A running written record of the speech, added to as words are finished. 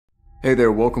Hey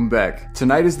there, welcome back.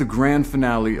 Tonight is the grand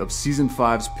finale of Season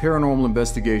 5's Paranormal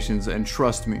Investigations, and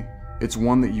trust me, it's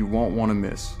one that you won't want to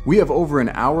miss. We have over an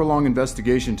hour-long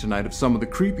investigation tonight of some of the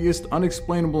creepiest,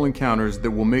 unexplainable encounters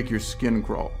that will make your skin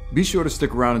crawl. Be sure to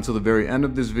stick around until the very end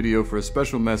of this video for a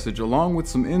special message along with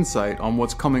some insight on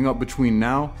what's coming up between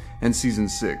now and Season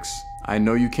 6. I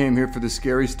know you came here for the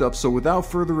scary stuff, so without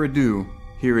further ado,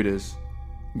 here it is.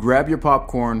 Grab your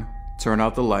popcorn, turn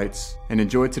out the lights, and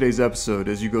enjoy today's episode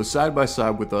as you go side by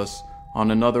side with us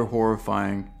on another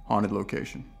horrifying haunted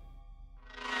location.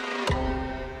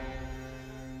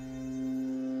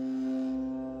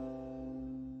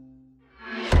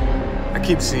 I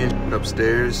keep seeing shit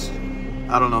upstairs.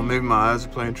 I don't know, maybe my eyes are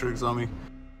playing tricks on me.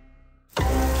 Sure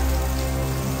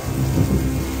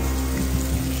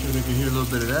they can hear a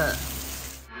little bit of that.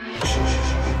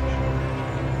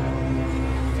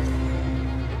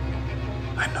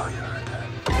 I know you heard that.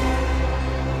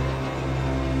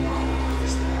 What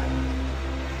is that?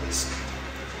 Listen.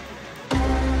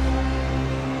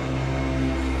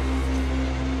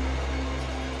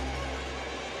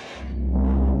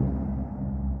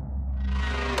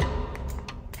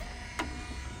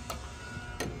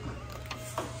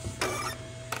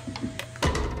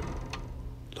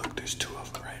 Look, there's two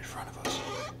of them right in front of us.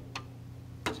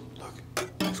 Look,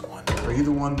 there's one. Are you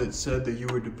the one that said that you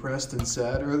were depressed and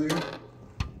sad earlier?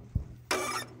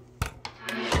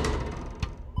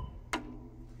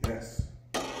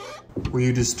 Were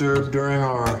you disturbed during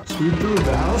our sweep through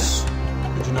the house?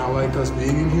 Did you not like us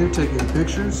being in here taking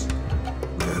pictures?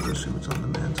 We gotta go see what's on the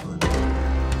mantle.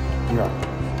 Yeah.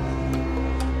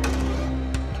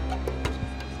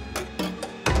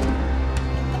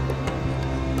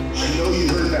 I know you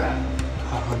heard that.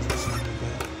 100% heard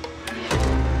that.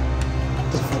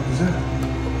 What the fuck was that?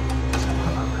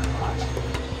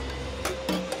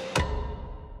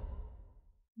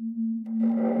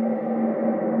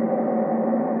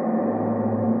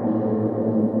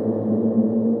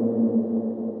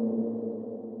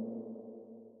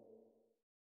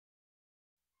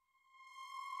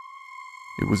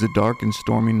 It was a dark and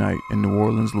stormy night in New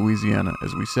Orleans, Louisiana,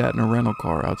 as we sat in a rental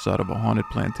car outside of a haunted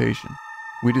plantation.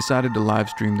 We decided to live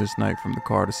stream this night from the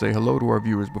car to say hello to our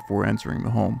viewers before entering the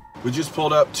home. We just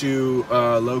pulled up to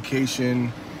a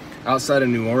location outside of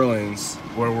New Orleans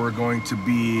where we're going to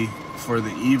be for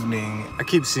the evening. I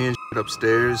keep seeing shit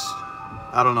upstairs.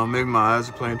 I don't know, maybe my eyes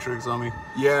are playing tricks on me.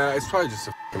 Yeah, it's probably just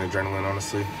a fucking adrenaline,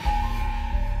 honestly.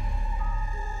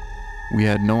 We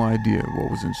had no idea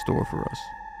what was in store for us.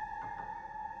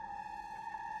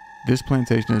 This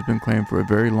plantation has been claimed for a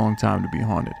very long time to be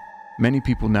haunted. Many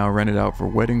people now rent it out for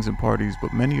weddings and parties,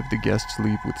 but many of the guests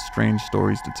leave with strange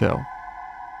stories to tell.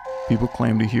 People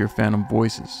claim to hear phantom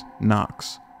voices,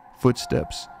 knocks,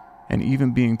 footsteps, and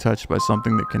even being touched by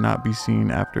something that cannot be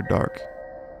seen after dark.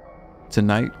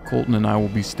 Tonight, Colton and I will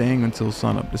be staying until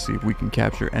sunup to see if we can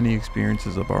capture any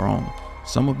experiences of our own.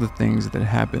 Some of the things that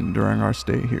happened during our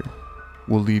stay here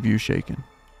will leave you shaken.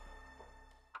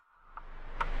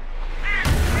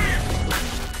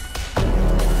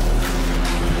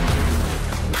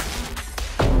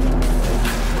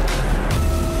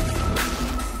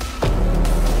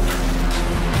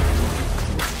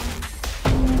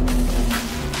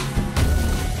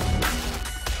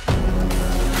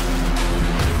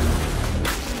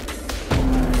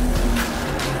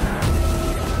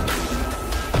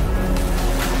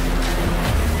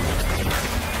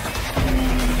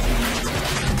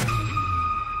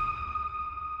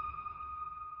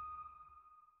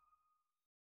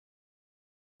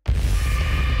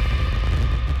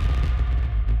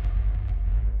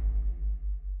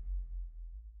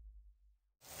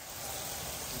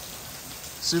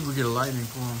 See if we get a lightning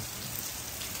for them.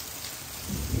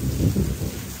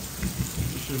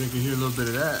 Sure they can hear a little bit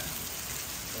of that.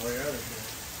 Oh yeah, they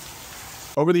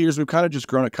can. Over the years, we've kind of just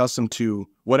grown accustomed to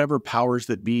whatever powers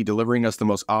that be delivering us the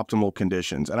most optimal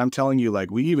conditions. And I'm telling you,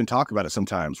 like, we even talk about it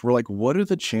sometimes. We're like, what are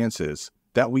the chances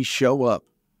that we show up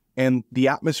and the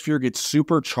atmosphere gets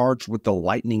supercharged with the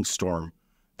lightning storm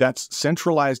that's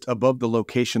centralized above the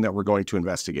location that we're going to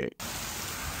investigate?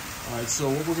 All right, so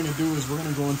what we're gonna do is we're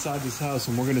gonna go inside this house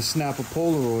and we're gonna snap a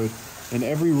Polaroid in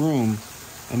every room,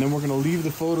 and then we're gonna leave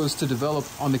the photos to develop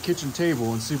on the kitchen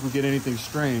table and see if we get anything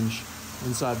strange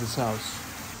inside this house.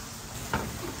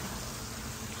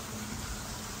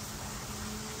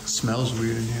 It smells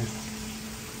weird in here.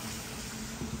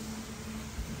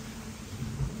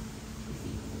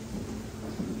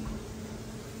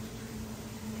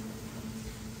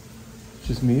 It's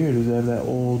just me, or does it have that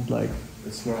old, like,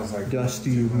 It smells like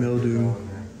dusty mildew?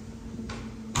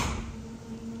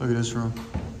 Look at this room.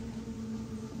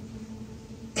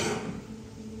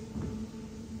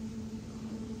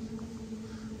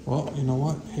 Well, you know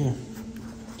what? Here.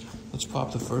 Let's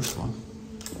pop the first one.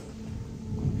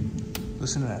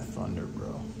 Listen to that thunder,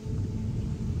 bro.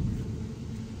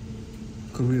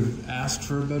 Could we have asked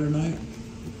for a better night?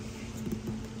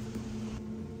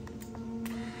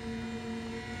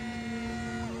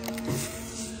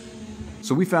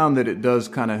 So we found that it does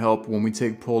kind of help when we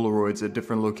take Polaroids at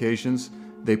different locations.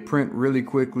 They print really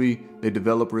quickly, they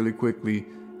develop really quickly,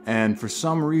 and for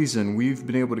some reason we've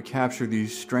been able to capture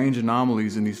these strange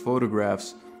anomalies in these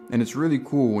photographs, and it's really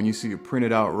cool when you see it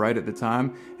printed out right at the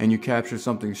time and you capture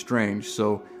something strange.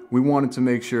 So we wanted to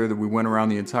make sure that we went around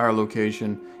the entire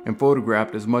location and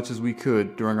photographed as much as we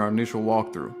could during our initial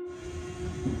walkthrough.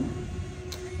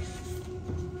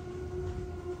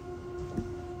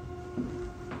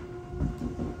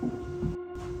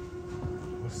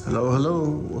 Hello, hello.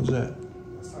 What was that?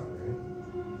 That's not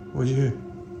right. What'd you hear?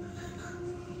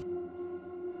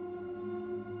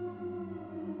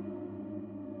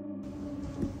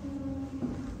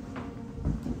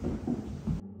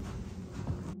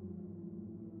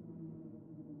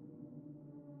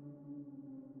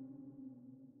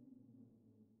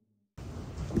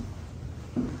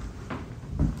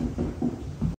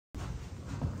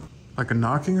 Like a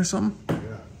knocking or something?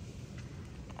 Yeah.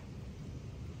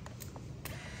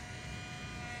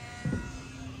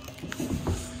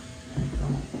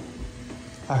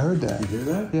 I heard that. You hear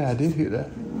that? Yeah, I did hear that.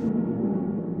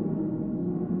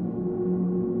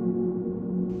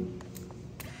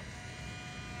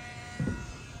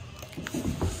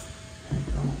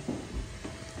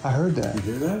 I heard that. You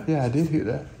hear that? Yeah, I did hear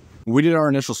that. We did our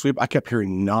initial sweep. I kept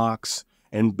hearing knocks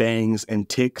and bangs and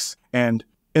ticks. And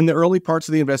in the early parts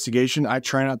of the investigation, I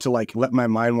try not to like let my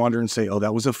mind wander and say, oh,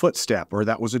 that was a footstep, or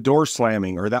that was a door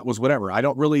slamming, or that was whatever. I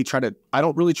don't really try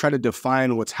to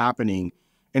define what's happening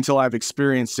until I've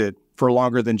experienced it for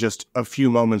longer than just a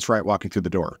few moments right walking through the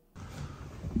door.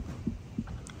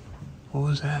 What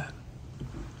was that?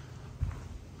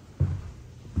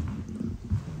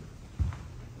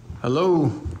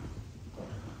 Hello?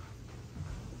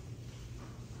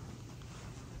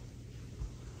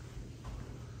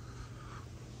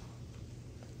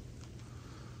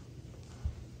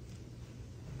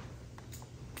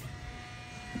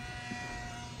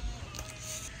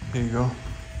 Here you go.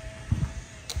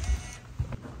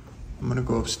 I'm gonna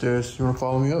go upstairs. You wanna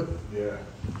follow me up? Yeah.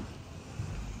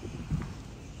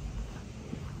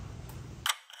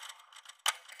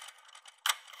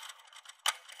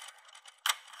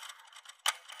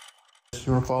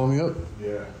 You wanna follow me up?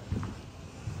 Yeah.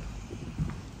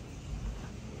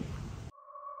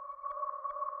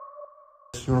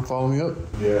 You wanna follow me up?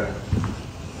 Yeah.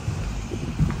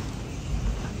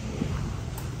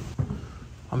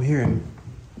 I'm hearing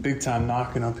big time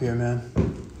knocking up here, man.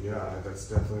 Yeah, that's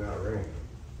definitely not right.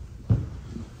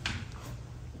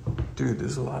 Dude,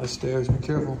 there's a lot of stairs. Be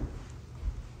careful.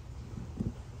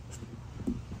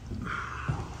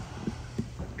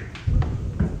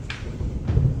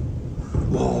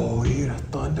 Whoa, you hear that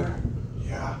thunder?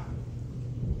 Yeah.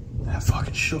 That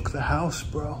fucking shook the house,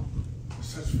 bro.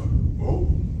 Such fun. Whoa.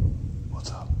 What's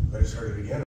up? I just heard it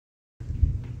again.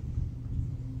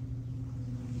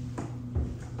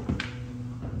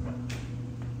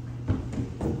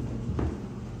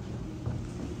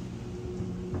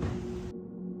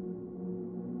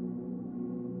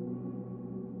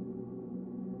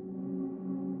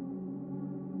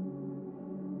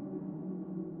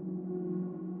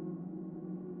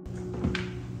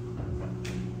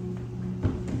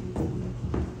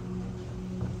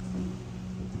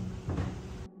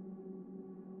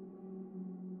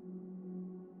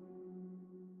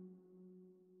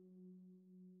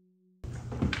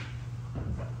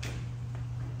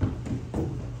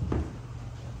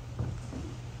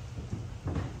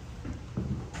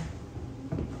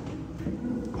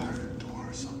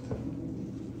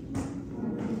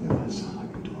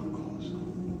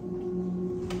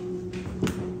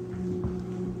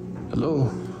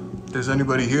 Hello? If there's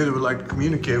anybody here that would like to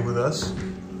communicate with us,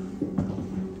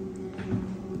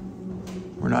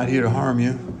 we're not here to harm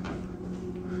you.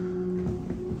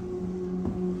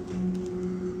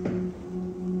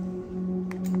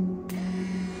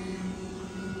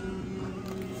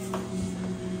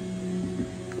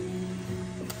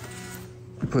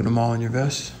 You putting them all in your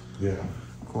vest? Yeah.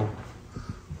 Cool.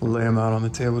 We'll lay them out on the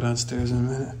table downstairs in a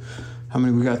minute. How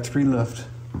many? We got 3 left.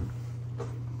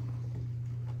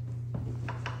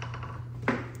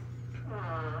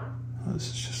 Oh, this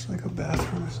is just like a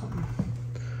bathroom or something.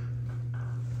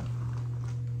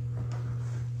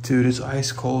 Dude, it's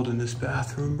ice cold in this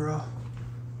bathroom, bro.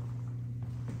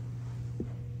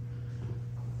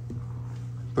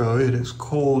 Bro, it is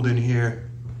cold in here.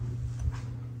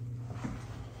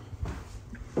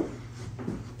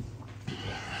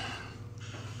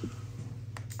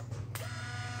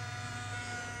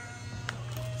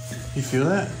 You feel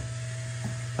that?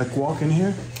 Like walk in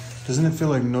here? Doesn't it feel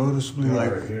like noticeably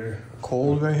like right here.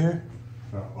 cold right here?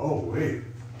 Oh, wait.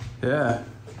 Yeah.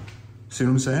 See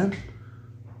what I'm saying?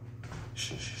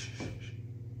 Shh, shh, shh, shh, shh.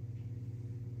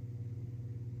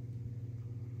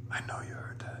 I know you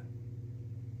heard that.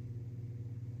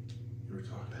 You were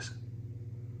talking. Listen.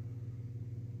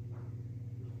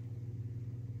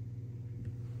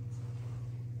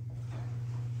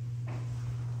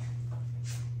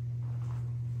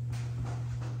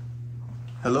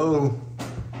 Hello?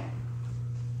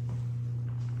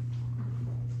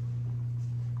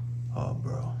 Oh,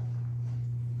 bro.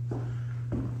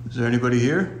 Is there anybody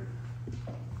here?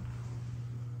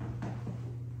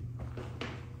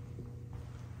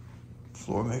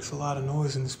 Floor makes a lot of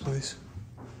noise in this place.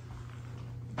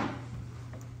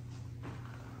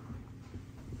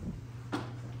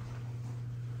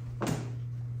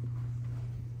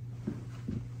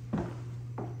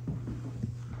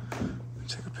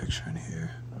 Take a picture in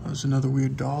here. Oh, there's another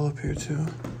weird doll up here too.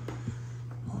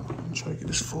 Hold on, I'm trying to get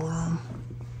his forearm.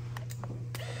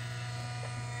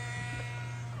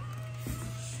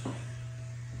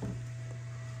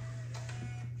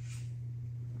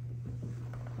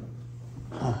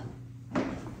 Huh.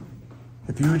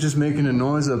 If you were just making a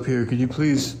noise up here, could you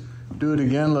please do it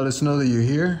again? Let us know that you're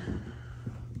here.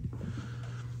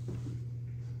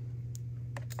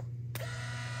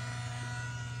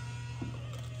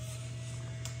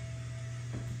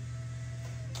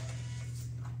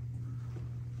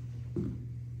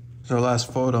 It's our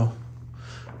last photo.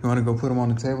 You want to go put them on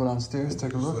the table downstairs?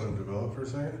 Take a look. Just let them develop for a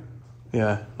second?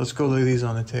 Yeah, let's go lay these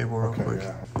on the table real quick.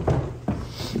 Yeah.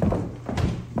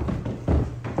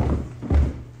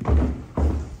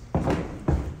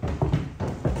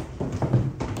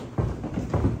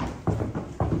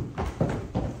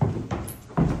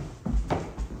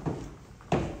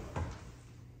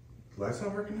 Lights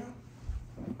not working now?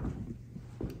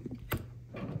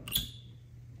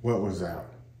 What was that?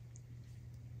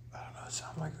 I don't know, it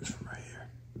sounded like it was from right here.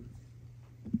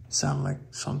 It sounded like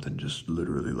something just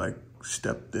literally like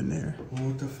stepped in there. Well,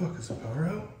 what the fuck? Is the power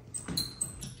out?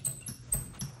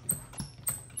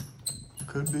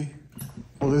 Could be.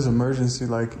 Well, there's emergency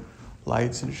like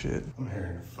lights and shit. I'm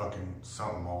hearing fucking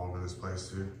something all over this place,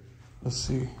 dude. Let's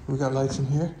see. We got lights in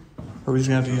here? Or are we just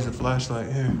gonna have to use a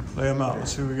flashlight? Here, lay them out.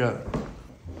 Let's see what we got.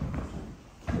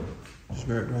 Just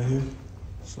right here.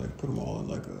 Just like put them all in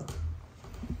like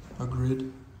a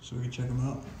grid so we can check them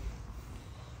out.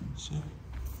 Let's see.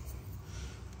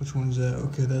 Which one is that?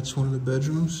 Okay, that's one of the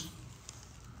bedrooms.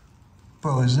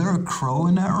 Bro, is there a crow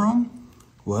in that room?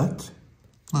 What?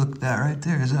 Look, that right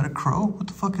there. Is that a crow? What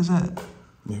the fuck is that?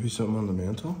 Maybe something on the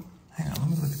mantle? Hang on, let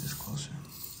me look at this closer.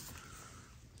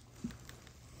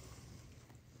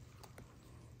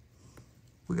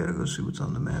 We gotta go see what's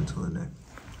on the mantle in there.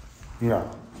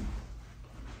 No.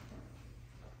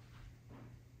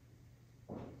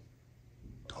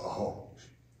 Oh.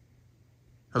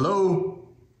 Hello?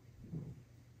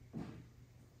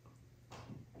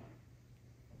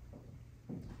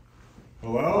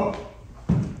 Hello?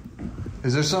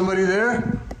 Is there somebody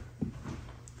there?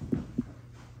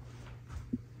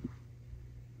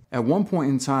 At one point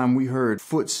in time, we heard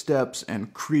footsteps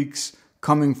and creaks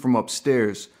coming from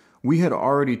upstairs. We had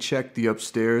already checked the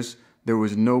upstairs. There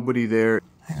was nobody there.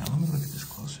 Hang on, let me look at this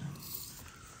closer.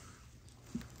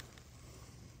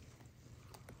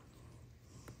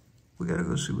 We gotta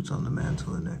go see what's on the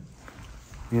mantle in there.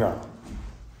 No.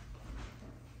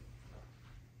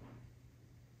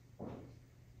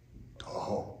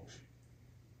 Oh.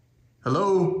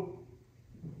 Hello?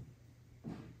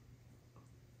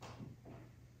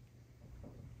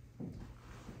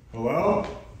 Hello?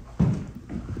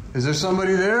 Is there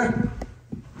somebody there?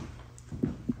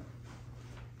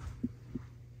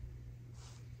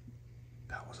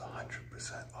 That was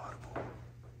 100% audible.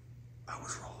 I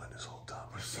was rolling this whole time.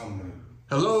 There's somebody.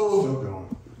 Hello? Still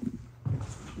going.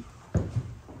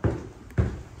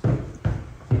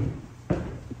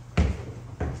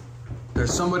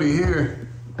 There's somebody here.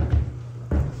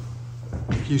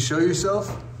 Can you show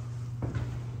yourself?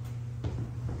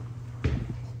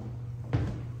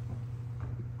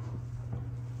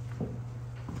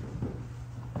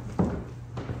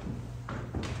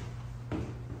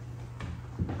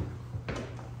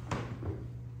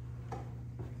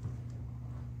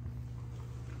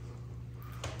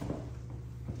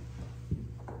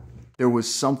 There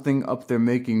was something up there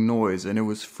making noise, and it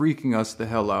was freaking us the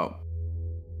hell out.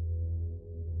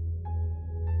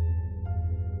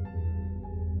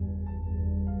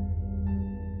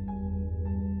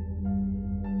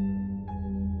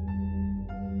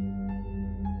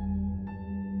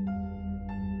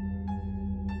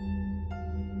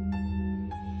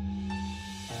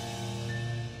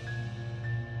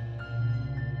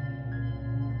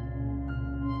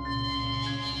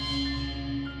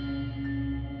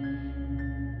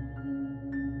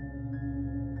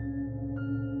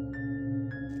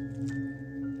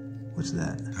 What's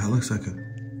that? That looks like a...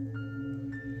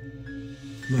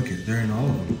 Look, they're in all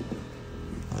of them.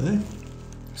 Are they?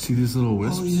 See these little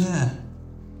wisps? Oh, yeah.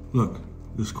 Look,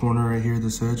 this corner right here,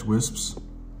 this edge, wisps.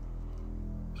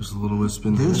 Just a little wisp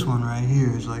in there. This one right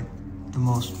here is like the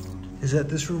most... Is that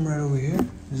this room right over here?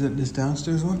 Is that this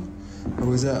downstairs one? Or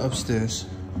was that upstairs?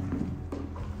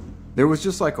 There was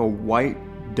just like a white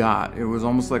dot. It was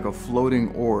almost like a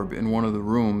floating orb in one of the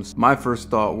rooms. My first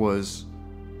thought was,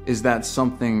 is that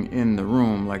something in the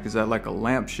room? Like, is that like a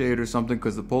lampshade or something?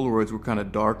 Because the Polaroids were kind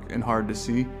of dark and hard to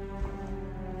see.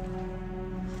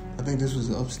 I think this was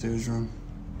the upstairs room.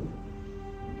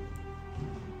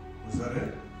 Was that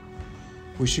it?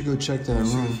 We should go check that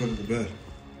It's in room. front of the bed.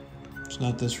 It's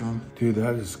not this room. Dude,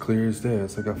 that is clear as day.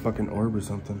 It's like a fucking orb or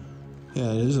something.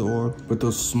 Yeah, it is an orb. But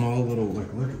those small little,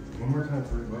 like, look, one more time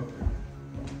for you up there.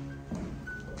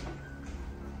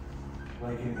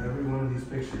 Like in every one of these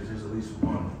pictures, there's at least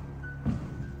one.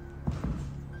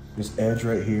 This edge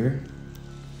right here.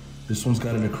 This one's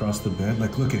got it across the bed.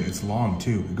 Like, look at it, it's long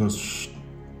too. It goes, shh.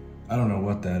 I don't know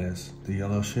what that is. The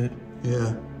yellow shit?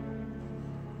 Yeah.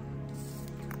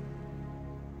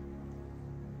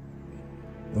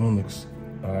 That one looks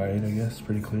alright, I guess,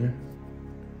 pretty clear.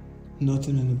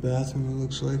 Nothing in the bathroom, it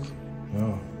looks like.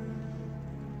 Oh.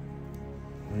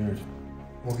 Weird.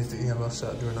 We'll get the EMFs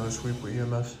out, do another sweep with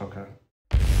EMFs. Okay.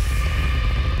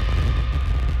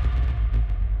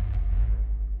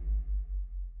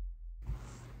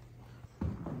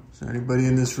 Is there anybody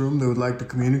in this room that would like to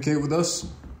communicate with us?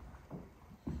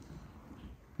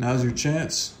 Now's your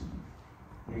chance.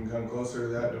 You can come closer to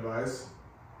that device.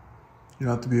 You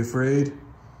don't have to be afraid.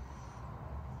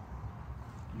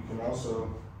 You can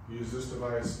also use this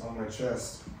device on my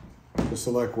chest to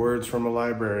select words from a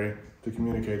library to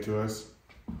communicate to us.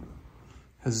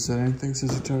 Has it said anything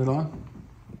since you turned it on?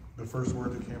 The first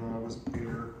word that came out was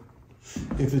ear.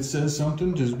 If it says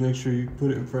something, just make sure you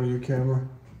put it in front of your camera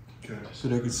Okay. so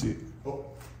they can see it. Oh,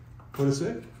 What is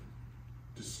it?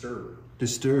 disturb.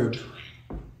 Disturbed.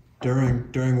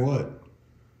 During what?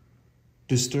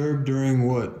 Disturbed during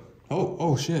what?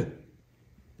 Oh shit.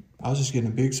 I was just getting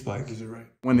a big spike. Is it right?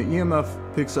 When the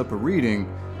EMF picks up a reading,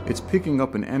 it's picking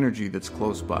up an energy that's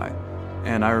close by.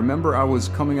 And I remember I was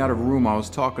coming out of a room, I was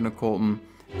talking to Colton,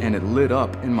 and it lit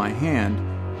up in my hand,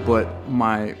 but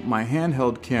my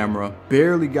handheld camera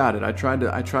barely got it. I tried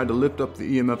to lift up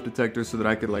the EMF detector so that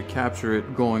I could like capture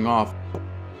it going off.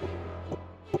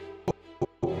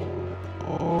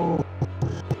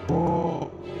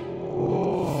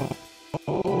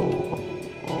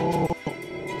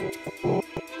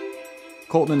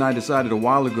 Colton and I decided a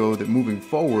while ago that moving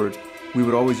forward, we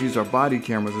would always use our body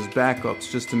cameras as backups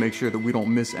just to make sure that we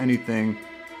don't miss anything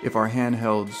if our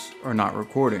handhelds are not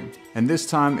recording. And this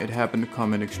time it happened to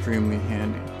come in extremely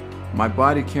handy. My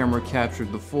body camera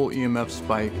captured the full EMF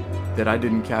spike that I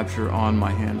didn't capture on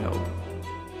my handheld.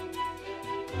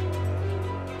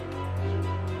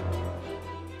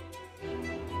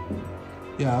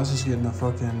 Yeah, I was just getting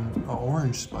a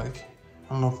orange spike.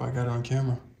 I don't know if I got it on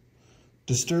camera.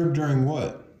 Disturbed during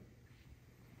what?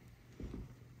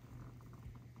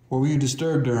 What were you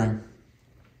disturbed during?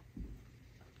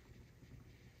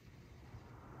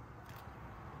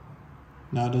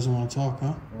 Now it doesn't want to talk,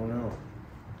 huh? Oh no.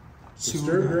 See what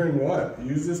Disturb we got. during what?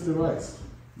 Use this device.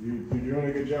 You're doing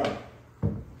a good job.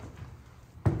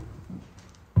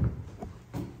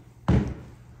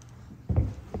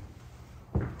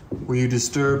 Were you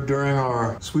disturbed during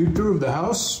our sweep through of the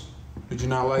house? Did you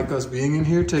not like us being in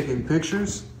here taking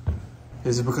pictures?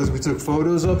 Is it because we took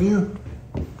photos of you?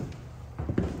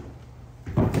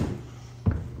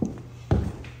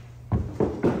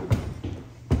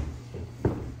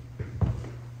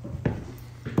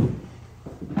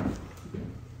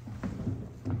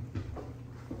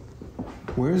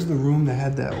 Where's the room that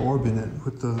had that orb in it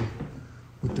with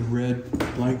the red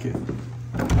blanket?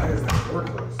 Why is that door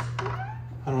closed?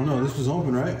 I don't know. This was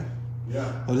open, right?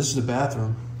 Yeah. Oh, this is the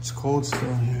bathroom. It's cold still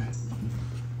in here.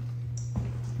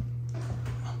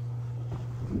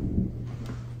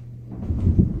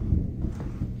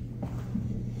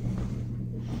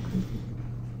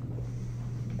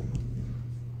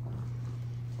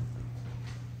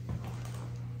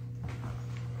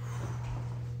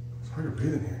 It's hard to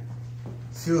breathe in here.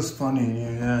 Feels funny in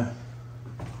here, yeah.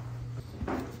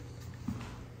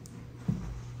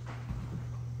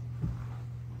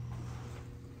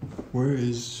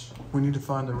 We need to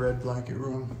find the red blanket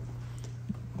room.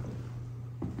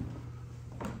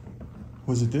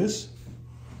 Was it this?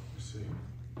 Let's see.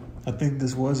 I think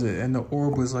this was it, and the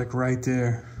orb was like right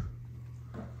there.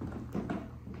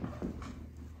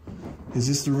 Is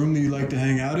this the room that you like to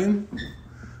hang out in?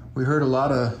 We heard a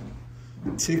lot of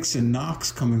ticks and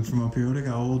knocks coming from up here. They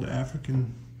got old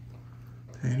African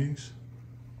paintings.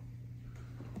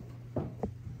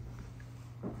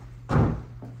 That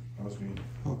was me.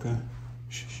 Okay.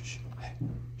 Shh, shh, shh. Hey,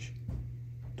 shh.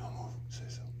 Don't move. Say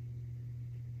so.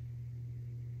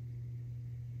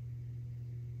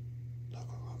 Look,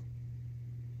 look, look.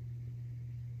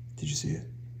 Did you see it?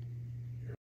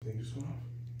 Thing just went off?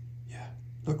 Yeah.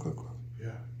 Look, look, look.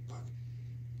 Yeah. Look.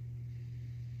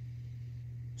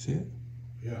 See it?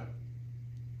 Yeah.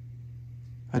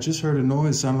 I just heard a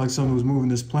noise. Sounded like someone was moving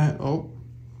this plant. Oh.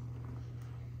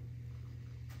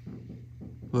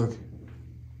 Look.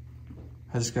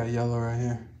 I just got yellow right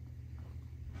here.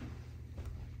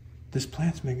 This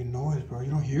plant's making noise, bro. You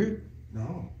don't hear it?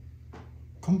 No.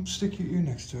 Come stick your ear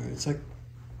next to it. It's like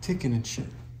ticking and shit.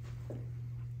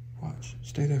 Watch.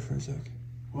 Stay there for a sec.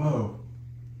 Whoa.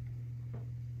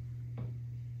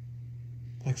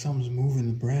 Like something's moving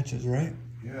the branches, right?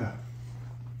 Yeah.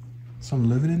 Something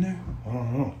living in there? I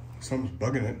don't know. Something's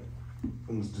bugging it.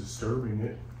 Something's disturbing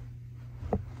it.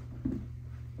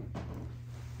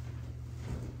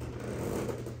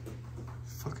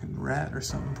 Fucking rat or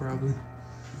something, probably.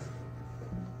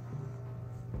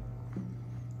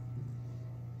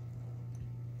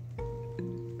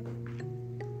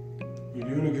 You're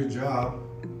doing a good job.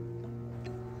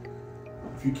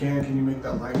 If you can you make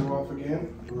that light go off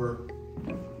again? Or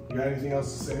you got anything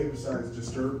else to say besides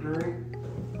disturb during?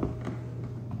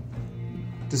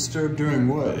 Disturbed during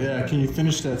what? Yeah, can you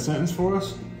finish that sentence for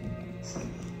us?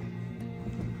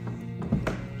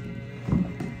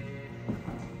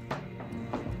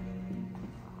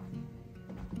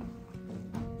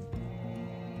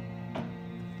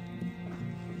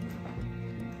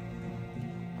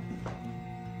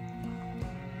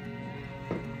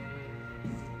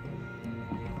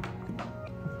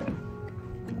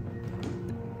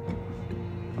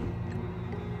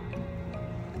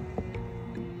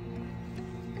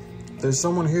 There's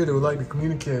someone here that would like to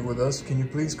communicate with us. Can you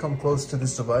please come close to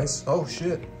this device? Oh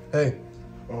shit. Hey.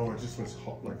 Oh, it just was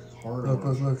like hard. Look,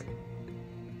 look, look.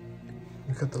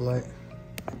 Look at the light.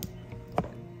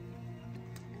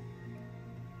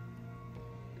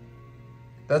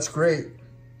 That's great.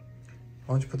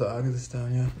 Why don't you put the Oculus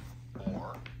down, yeah?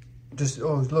 Or. Just,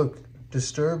 oh, look.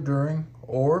 Disturbed during,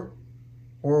 or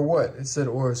what? It said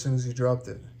or as soon as you dropped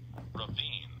it.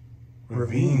 Ravine.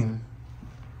 Ravine.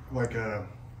 Like a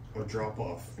drop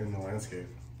off in the landscape.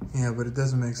 Yeah, but it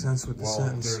doesn't make sense with the Well,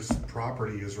 sentence. there's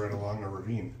property is right along a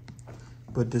ravine.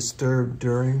 But disturbed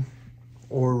during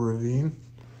or ravine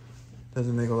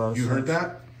doesn't make a lot of sense. You heard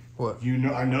that? What? You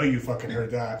know, I know you fucking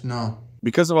heard that. No.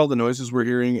 Because of all the noises we're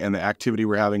hearing and the activity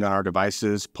we're having on our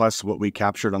devices, plus what we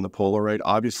captured on the Polaroid,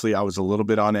 obviously I was a little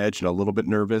bit on edge and a little bit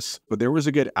nervous, but there was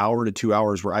a good hour to 2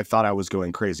 hours where I thought I was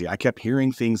going crazy. I kept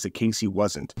hearing things that Casey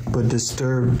wasn't. But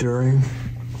disturbed during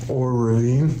or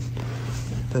ravine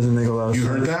doesn't make a lot of sense.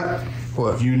 You heard that?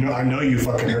 What? You know, I know you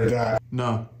fucking heard that.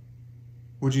 No.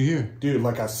 What'd you hear? Dude,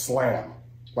 like a slam.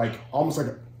 Like, almost like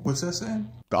a... What's that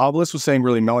saying? The obelisk was saying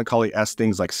really melancholy-esque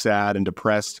things like sad and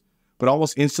depressed, but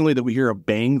almost instantly that we hear a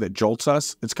bang that jolts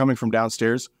us. It's coming from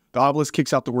downstairs. The obelisk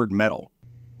kicks out the word metal.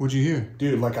 What'd you hear?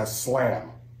 Dude, like a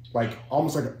slam. Like,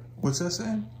 almost like a... What's that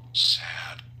saying?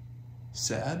 Sad.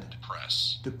 Sad?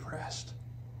 Depressed. Depressed.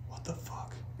 What the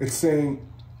fuck? It's saying...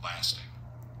 Lasting.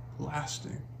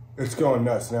 Lasting. It's going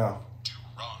nuts now. To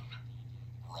run.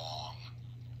 Wrong.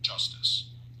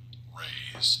 Justice.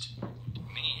 Raised.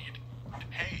 Need.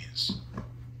 Haze.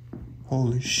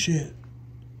 Holy shit.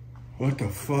 What the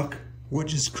fuck? What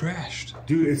just crashed?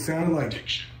 Dude, it sounded like...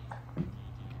 Diction.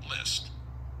 List.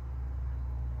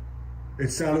 It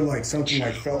sounded like something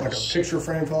like felt like a picture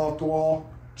frame fell off the wall.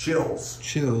 Chills.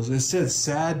 Chills. It said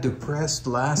sad, depressed,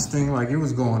 lasting, like it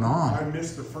was going on. I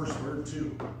missed the first word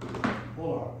too.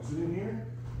 Hold on, is it in here?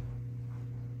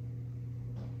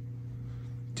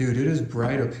 Dude, it is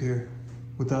bright up here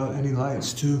without any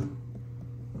lights too.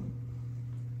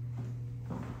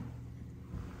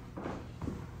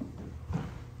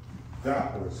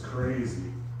 That was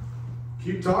crazy.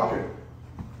 Keep talking.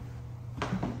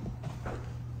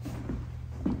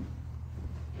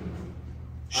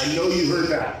 I know you heard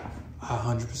that. I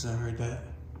 100% heard that.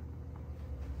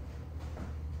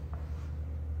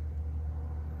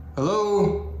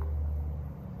 Hello?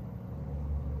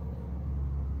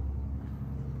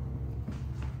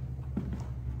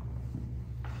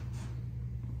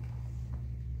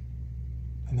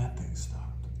 And that thing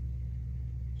stopped.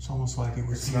 It's almost like it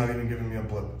was It's here. not even giving me a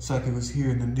blip. It's like it was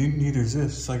here and then neither is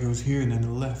this. It's like it was here and then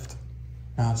it left.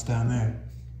 Now it's down there.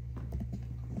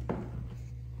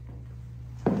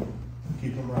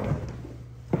 Keep them running.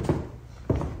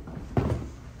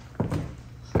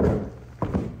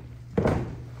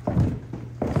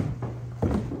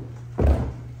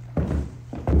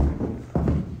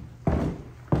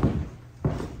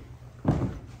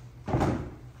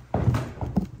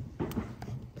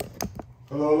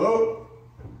 Hello?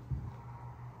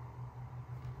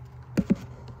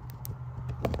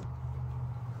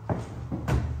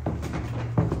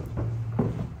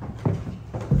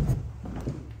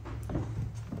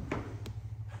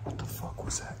 What the fuck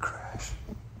was that crash?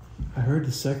 I heard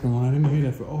the second one. I didn't hear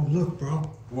that for. Oh, look, bro.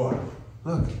 What?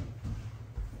 Look.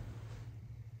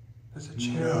 There's a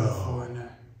chair on the floor in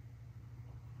there.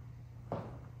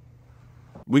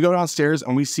 We go downstairs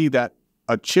and we see that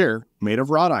a chair made of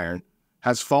wrought iron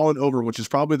has fallen over, which is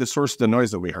probably the source of the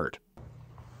noise that we heard.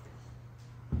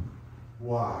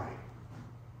 Why?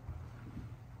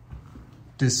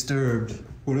 Disturbed.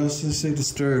 What else does it say?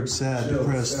 Disturbed, sad,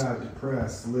 depressed. Sad,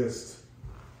 depressed, list.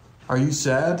 Are you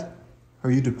sad?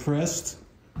 Are you depressed?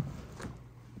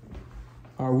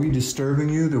 Are we disturbing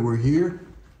you that we're here?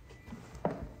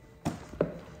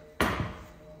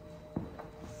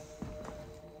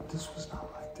 This was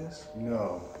not like this.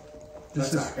 No.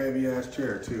 This That's is a heavy ass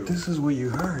chair too. This is what you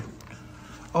heard.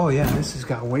 Oh yeah, this has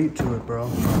got weight to it,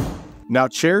 bro. Now,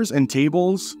 chairs and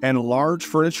tables and large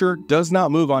furniture does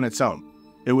not move on its own.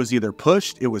 It was either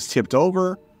pushed, it was tipped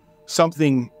over,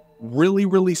 something really,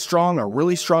 really strong, a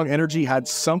really strong energy had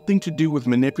something to do with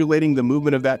manipulating the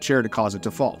movement of that chair to cause it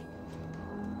to fall.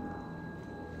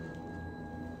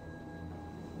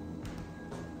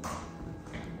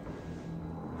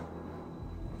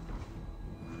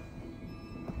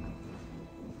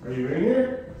 Are you in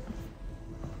here?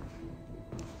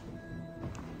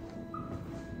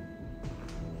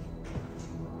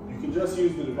 You can just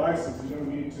use the devices. You don't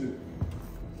need to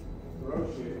throw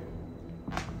shit.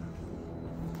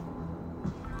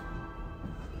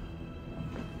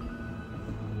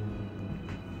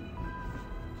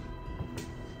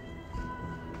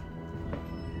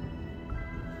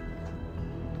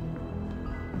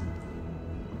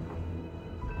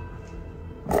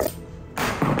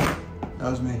 That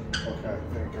was me. Okay,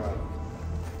 thank God.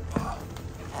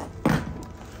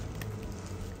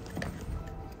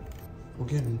 We're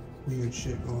getting weird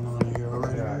shit going on here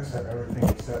already. Yeah, except everything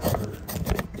except for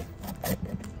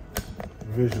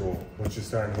visual, which is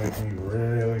starting to make me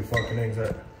really fucking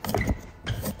anxious.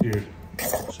 Dude.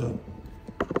 What's up?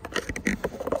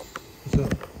 What's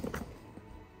up?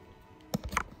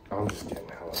 I'm just getting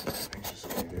hella anxious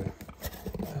with you, dude.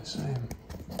 Yeah, same.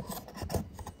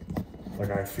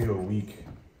 Like, I feel weak.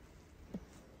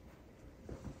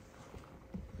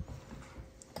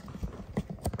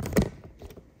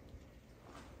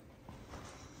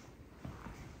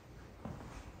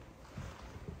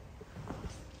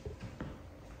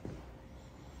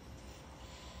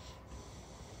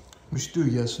 We should do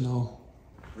yes, no.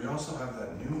 We also have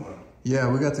that new one. Yeah,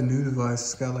 we got the new device.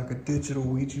 It's got like a digital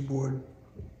Ouija board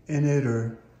in it,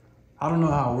 or I don't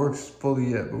know how it works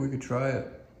fully yet, but we could try it.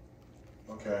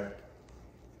 Okay.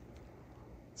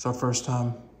 It's our first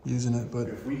time using it, but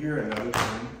If we hear another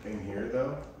thing in here,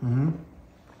 though,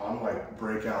 I'm like,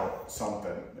 break out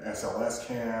something. SLS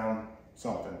cam,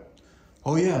 something.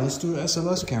 oh yeah, let's do an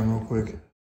SLS cam real quick.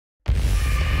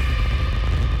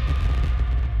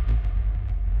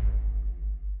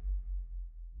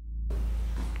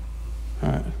 All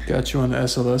right, got you on the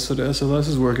SLS, so the SLS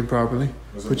is working properly.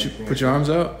 Put your arms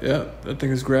out. Yeah, that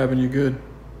thing is grabbing you good.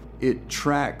 It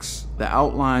tracks the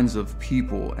outlines of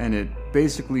people and it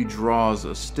basically draws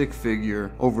a stick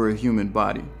figure over a human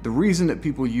body. The reason that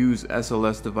people use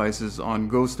SLS devices on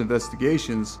ghost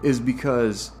investigations is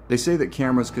because they say that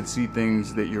cameras could see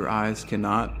things that your eyes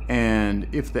cannot, and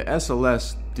if the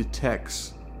SLS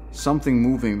detects something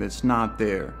moving that's not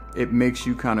there, it makes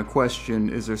you kind of question,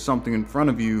 is there something in front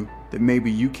of you that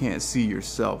maybe you can't see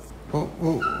yourself? Whoa,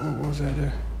 what was that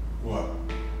there? What?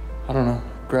 I don't know.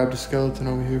 Grab the skeleton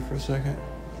over here for a second.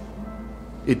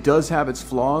 It does have its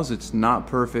flaws. It's not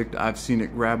perfect. I've seen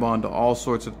it grab onto all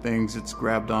sorts of things. It's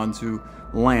grabbed onto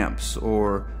lamps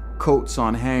or coats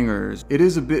on hangers. It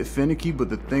is a bit finicky, but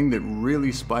the thing that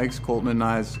really spikes Colton and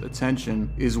I's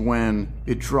attention is when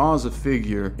it draws a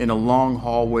figure in a long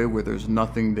hallway where there's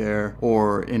nothing there,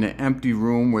 or in an empty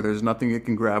room where there's nothing it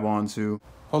can grab onto.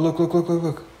 Oh, look.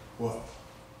 What?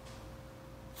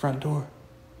 Front door.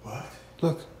 What?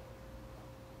 Look.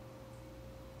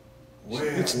 Wait,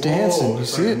 It's dancing. You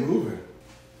see it? Moving.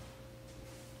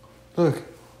 Look.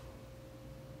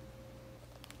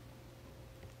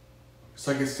 It's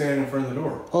like it's standing in front of the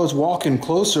door. Oh, it's walking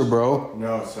closer, bro.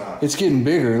 No, it's not. It's getting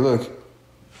bigger. Look.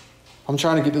 I'm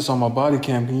trying to get this on my body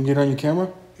cam. Can you get on your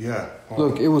camera? Yeah.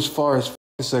 Look, it was far as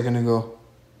a second ago.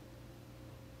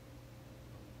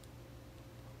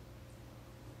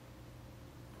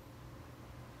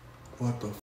 What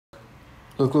the?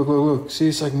 Look. See,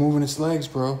 it's like moving its legs,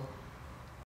 bro.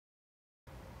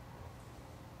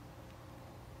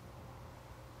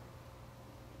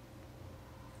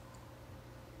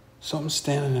 Something's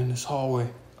standing in this hallway.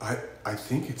 I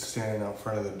think it's standing out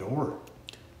front of the door.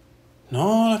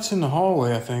 No, that's in the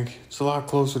hallway, I think. It's a lot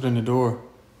closer than the door.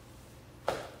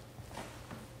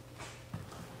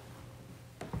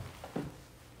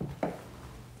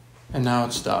 And now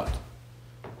it's stopped.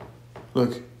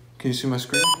 Look, can you see my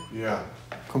screen? Yeah.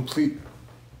 Complete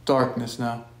darkness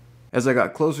now. As I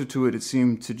got closer to it, it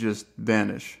seemed to just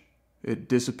vanish. It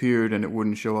disappeared and it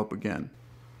wouldn't show up again.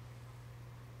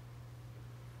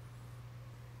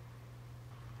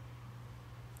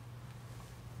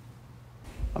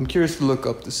 I'm curious to look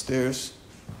up the stairs.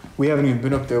 We haven't even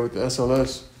been up there with the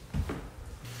SLS.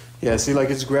 Yeah, see, like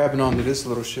it's grabbing onto this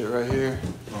little shit right here.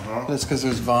 Uh-huh. That's because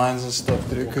there's vines and stuff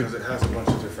that it could... Because it has a bunch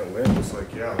of different limbs,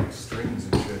 like, yeah, like strings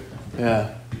and shit.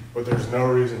 Yeah. But there's no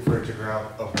reason for it to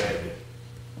grab a bed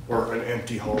or an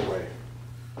empty hallway.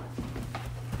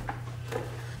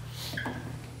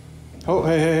 Oh,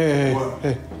 hey. What?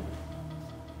 Hey.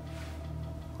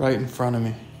 Right in front of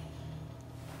me.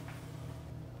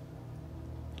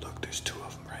 Look, there's two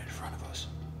of them right in front of us.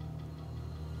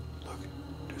 Look,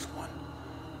 there's one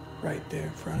right there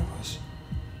in front of us.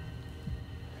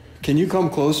 Can you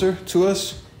come closer to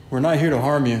us? We're not here to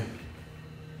harm you.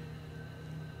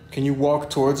 Can you walk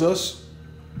towards us?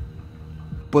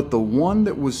 But the one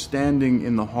that was standing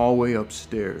in the hallway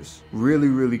upstairs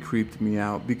really creeped me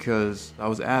out, because I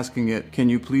was asking it, can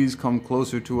you please come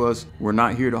closer to us? We're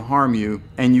not here to harm you.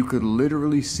 And you could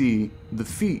literally see the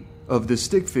feet of the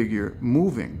stick figure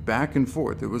moving back and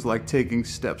forth. It was like taking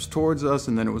steps towards us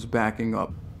and then it was backing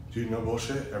up. Dude, no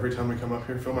bullshit. Every time we come up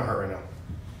here, feel my heart right now.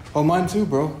 Oh, mine too,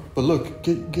 bro. But look,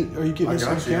 are you getting I this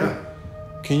on got you, camera?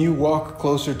 Can you walk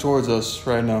closer towards us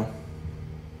right now?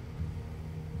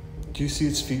 Do you see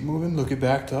its feet moving? Look, it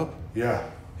backed up. Yeah.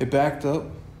 It backed up.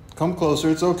 Come closer,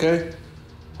 it's okay.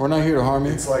 We're not here to harm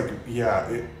you. It's like,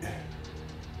 yeah,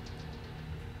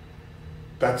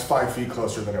 that's 5 feet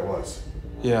closer than it was.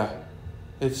 Yeah.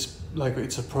 It's like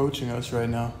it's approaching us right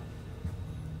now.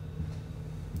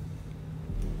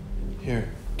 Here,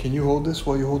 can you hold this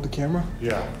while you hold the camera?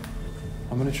 Yeah.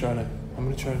 I'm gonna try to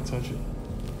touch it.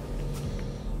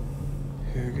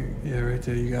 Here, yeah, right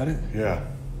there, you got it? Yeah.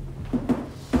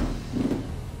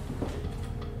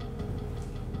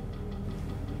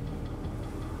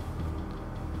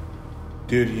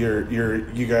 Dude,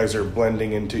 you guys are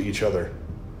blending into each other.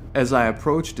 As I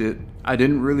approached it, I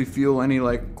didn't really feel any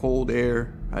like cold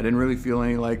air. I didn't really feel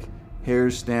any like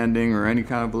hairs standing or any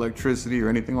kind of electricity or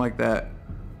anything like that.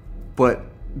 But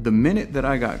the minute that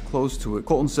I got close to it,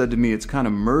 Colton said to me, it's kind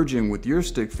of merging with your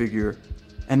stick figure.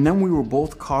 And then we were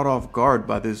both caught off guard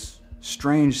by this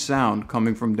strange sound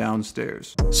coming from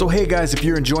downstairs. So hey guys, if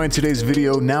you're enjoying today's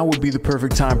video, now would be the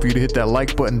perfect time for you to hit that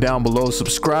like button down below,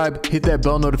 subscribe, hit that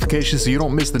bell notification so you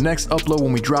don't miss the next upload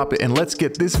when we drop it, and let's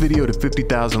get this video to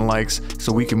 50,000 likes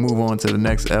so we can move on to the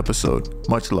next episode.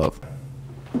 Much love.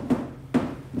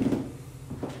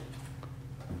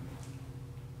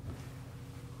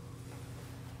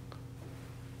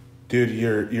 Dude,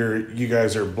 you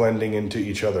guys are blending into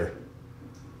each other.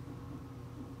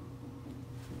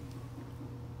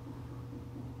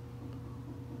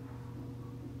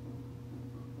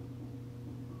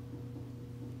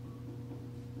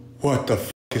 What the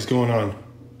f is going on?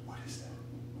 What is that?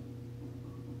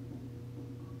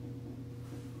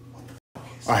 What the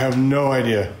fuck is that? I have no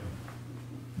idea.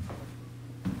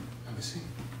 Let me see.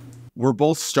 We're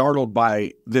both startled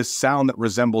by this sound that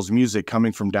resembles music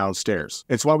coming from downstairs.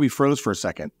 It's why we froze for a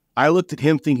second. I looked at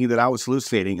him thinking that I was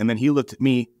hallucinating, and then he looked at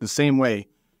me the same way,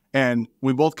 and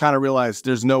we both kind of realized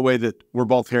there's no way that we're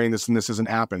both hearing this and this isn't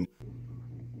happening.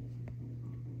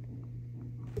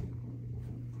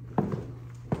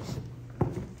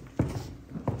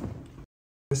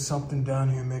 There's something down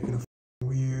here making a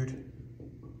weird,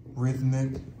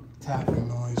 rhythmic tapping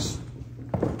noise.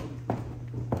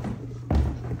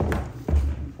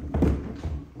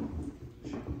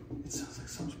 It sounds like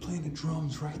someone's playing the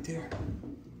drums right there.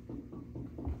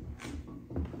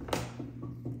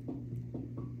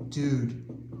 Dude.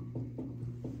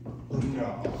 Look.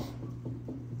 No.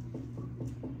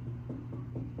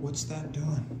 What's that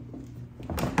doing?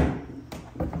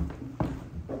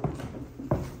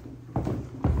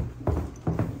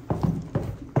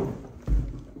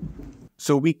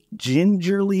 So we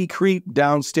gingerly creep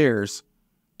downstairs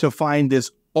to find this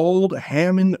old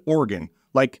Hammond organ,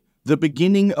 like the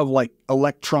beginning of like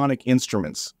electronic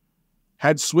instruments,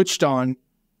 had switched on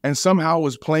and somehow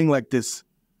was playing like this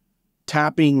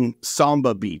tapping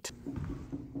samba beat.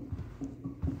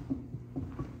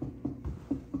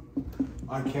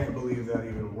 I can't believe that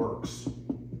even works.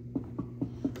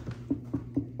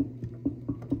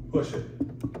 Push it.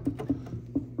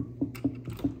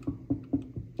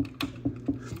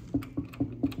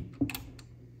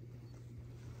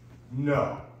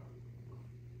 No.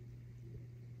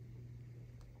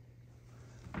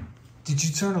 Did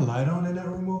you turn a light on in that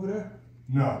room over there?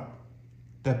 No.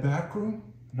 That back room?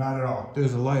 Not at all.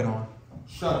 There's a light on.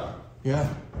 Shut up.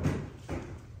 Yeah.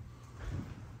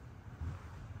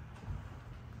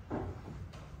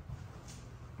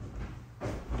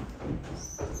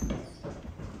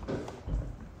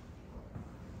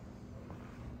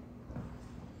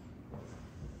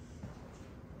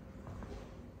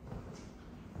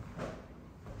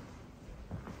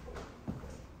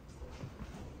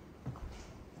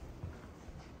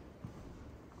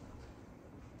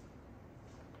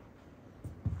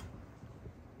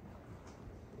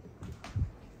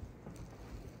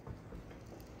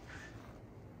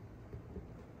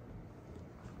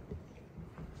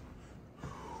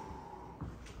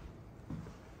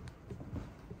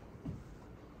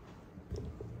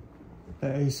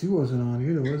 That AC wasn't on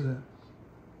either, was it?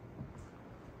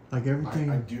 Like everything...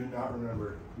 I do not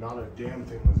remember. Not a damn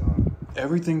thing was on.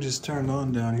 Everything just turned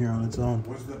on down here on its own.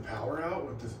 Was the power out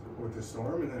with the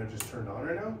storm and then it just turned on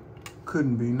right now?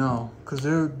 Couldn't be, no. Because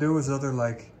there was other,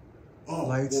 like,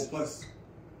 lights. Well, plus...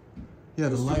 Yeah,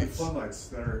 the lights. Floodlights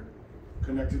that are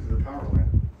connected to the power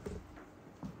line.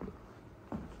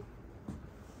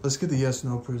 Let's get the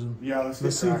yes/no prism. Yeah, let's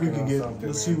see if we can get.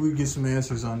 See if we can get some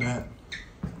answers on that.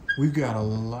 We've got a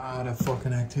lot of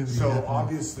fucking activity. So happening.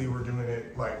 obviously we're doing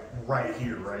it like right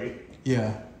here, right?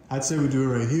 Yeah, I'd say we do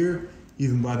it right here,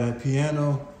 even by that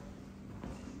piano.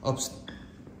 Are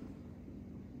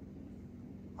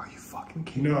you fucking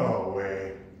kidding me? No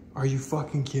way. Are you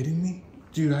fucking kidding me?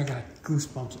 Dude, I got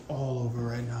goosebumps all over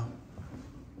right now.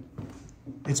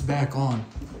 It's back on.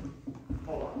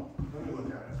 Hold on, let me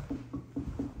look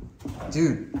at it.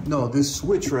 Dude, no, this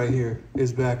switch right here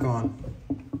is back on.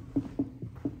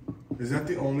 Is that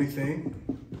the only thing?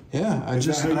 Yeah, I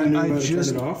just turned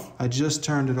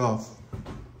it off.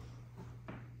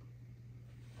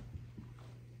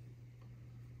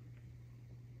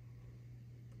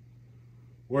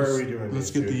 Where are we doing Let's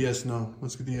get the yes/no.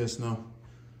 Let's get the yes/no.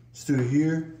 Let's do it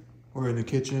here, or in the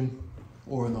kitchen,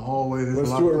 or in the hallway. There's Let's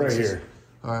a lot do it of right places. here.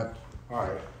 All right. All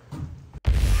right.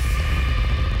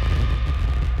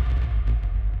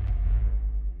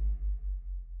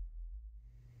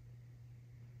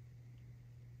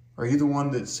 Are you the one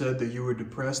that said that you were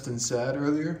depressed and sad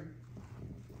earlier?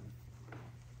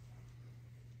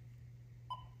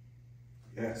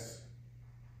 Yes.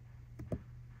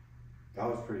 That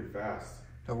was pretty fast.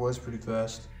 That was pretty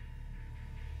fast.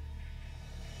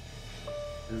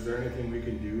 Is there anything we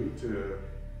can do to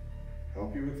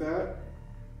help you with that?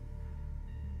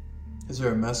 Is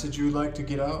there a message you would like to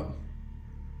get out?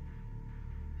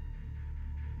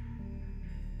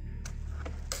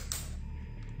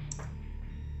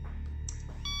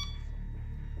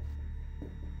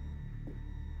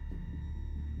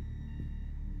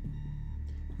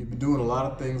 You've been doing a lot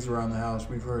of things around the house.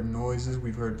 We've heard noises,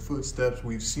 we've heard footsteps,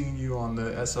 we've seen you on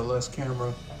the SLS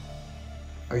camera.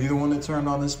 Are you the one that turned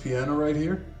on this piano right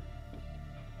here?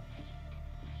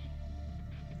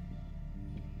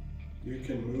 You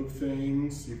can move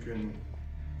things, you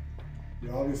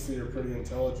obviously are pretty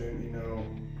intelligent, you know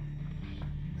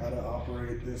how to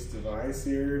operate this device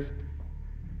here.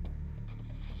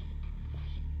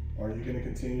 Are you going to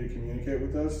continue to communicate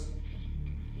with us?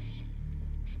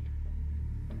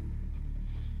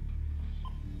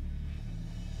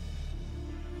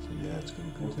 Yeah, it's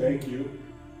gonna Well, thank you.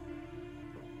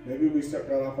 Maybe we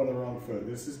got off on the wrong foot.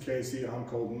 This is Casey, I'm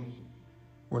Colton.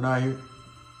 We're not here.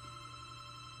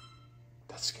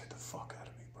 That scared the fuck out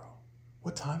of me, bro.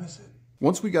 What time is it?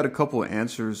 Once we got a couple of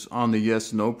answers on the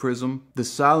yes/no prism, the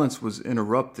silence was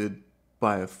interrupted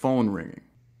by a phone ringing.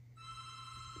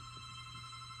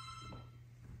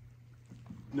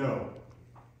 No.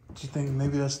 Do you think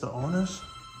maybe that's the owners?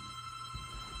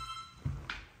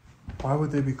 Why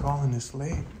would they be calling this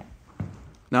late?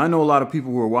 Now, I know a lot of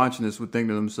people who are watching this would think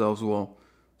to themselves, well,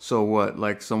 so what?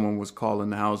 Like someone was calling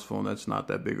the house phone. That's not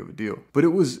that big of a deal. But it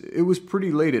was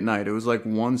pretty late at night. It was like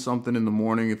 1 something in the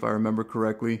morning, if I remember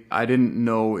correctly. I didn't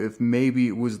know if maybe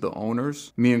it was the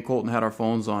owners. Me and Colton had our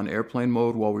phones on airplane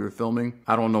mode while we were filming.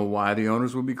 I don't know why the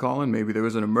owners would be calling. Maybe there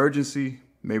was an emergency.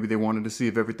 Maybe they wanted to see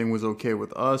if everything was okay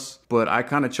with us. But I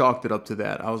kind of chalked it up to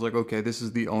that. I was like, okay, this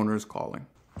is the owners calling.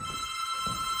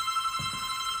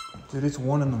 Dude, it's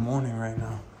 1 in the morning right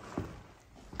now.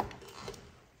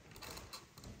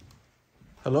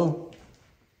 Hello?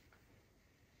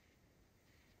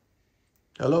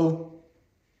 Hello?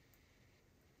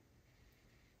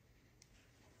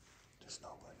 There's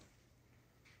nobody.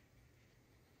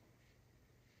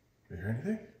 You hear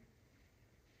anything?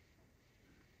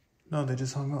 No, they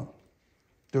just hung up.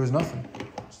 There was nothing.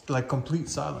 Like complete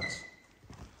silence.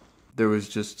 There was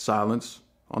just silence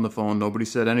on the phone. Nobody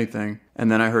said anything.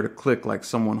 And then I heard a click like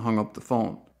someone hung up the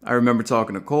phone. I remember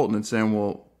talking to Colton and saying,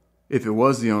 well, if it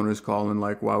was the owners calling,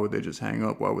 like, why would they just hang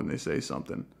up? Why wouldn't they say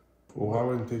something? Well, why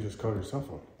wouldn't they just call your cell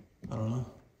phone? I don't know.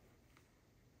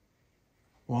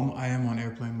 Well, I am on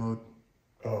airplane mode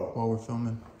while we're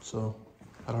filming, so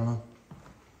I don't know.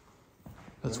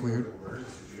 That's weird.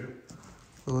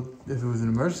 Well, if it was an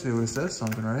emergency, it would have said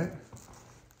something, right?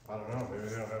 I don't know. Maybe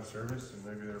they don't have service and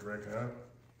maybe they're breaking up.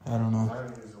 I don't know. I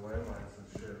haven't used a landline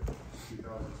since shit,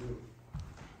 2002.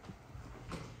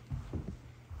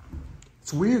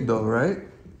 It's weird though, right?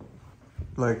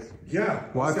 Like, Yeah.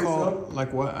 why call?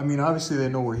 Like, why? I mean, obviously they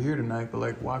know we're here tonight, but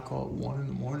like, why call at 1 in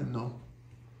the morning? No.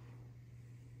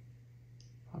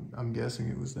 I'm guessing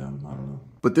it was them. I don't know.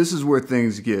 But this is where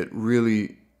things get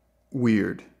really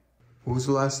weird. What was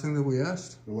the last thing that we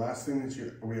asked? The last thing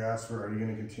that we asked for, are you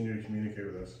going to continue to communicate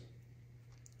with us?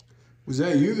 Was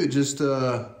that you that just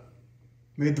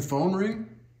made the phone ring?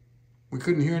 We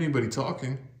couldn't hear anybody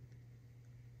talking.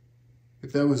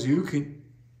 If that was you, can...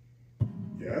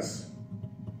 Yes.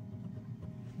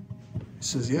 It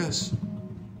says yes.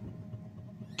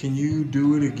 Can you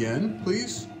do it again,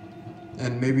 please?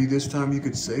 And maybe this time you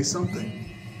could say something?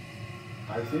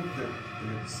 I think that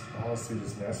it's honestly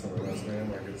just messing with us, man.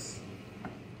 Like, it's...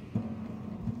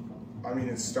 I mean,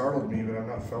 it startled me, but I've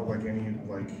not felt like any,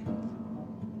 like...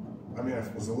 I mean, I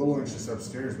was a little anxious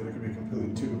upstairs, but it could be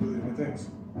two completely different things.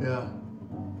 Yeah.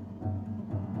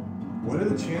 What are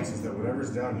the chances that whatever's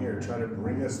down here try to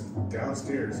bring us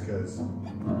downstairs, because...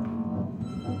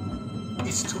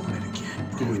 It's doing it again,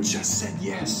 bro. It just said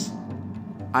yes.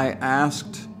 I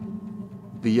asked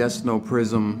the yes no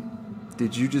prism,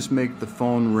 did you just make the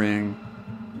phone ring?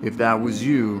 If that was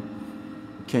you,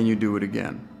 can you do it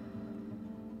again?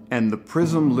 And the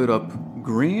prism lit up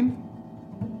green,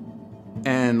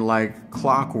 and like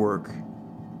clockwork,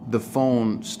 the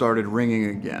phone started ringing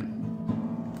again.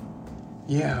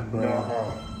 Yeah, bro.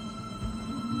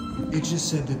 It just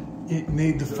said that it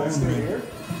made the phone ring. Here?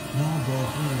 No, bro.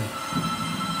 Come here.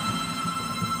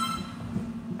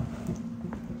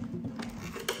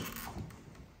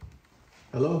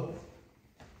 Hello?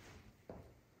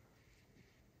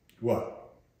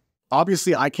 What?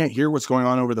 Obviously, I can't hear what's going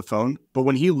on over the phone, but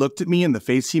when he looked at me in the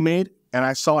face he made, and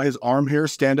I saw his arm hair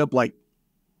stand up like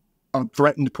a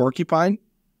threatened porcupine,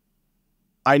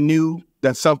 I knew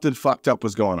that something fucked up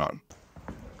was going on.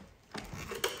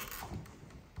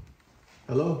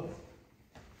 Hello?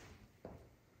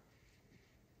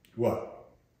 What?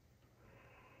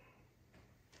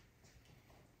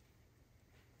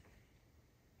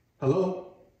 Hello?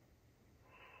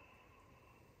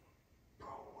 Bro,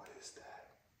 what is that?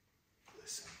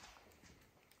 Listen.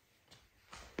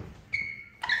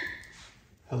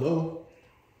 Hello?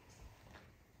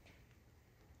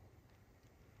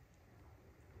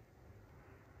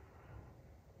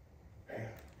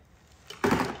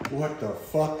 What the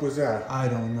fuck was that? I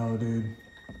don't know, dude.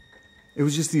 It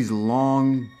was just these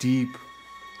long, deep,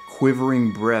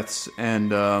 quivering breaths,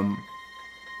 and I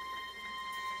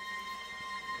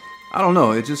don't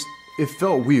know, it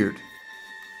felt weird.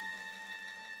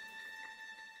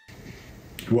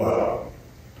 What?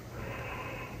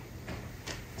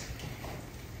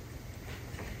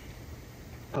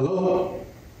 Hello?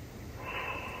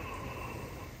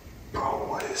 Bro,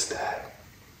 what is that?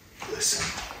 Listen.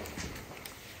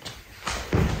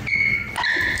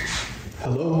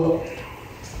 Hello?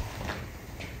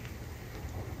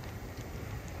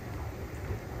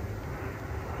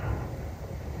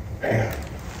 Man.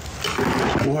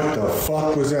 What the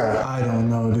fuck was that? I don't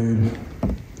know, dude.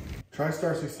 Try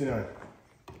star 69.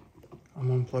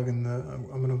 I'm unplugging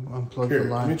I'm gonna unplug Here, the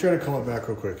line. let me try to call it back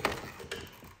real quick.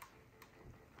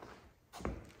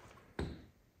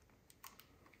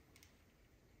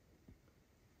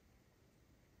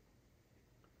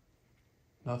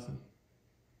 Nothing.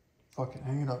 Fucking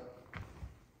hang it up.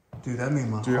 Dude, that made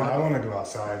my Dude, heart... I want to go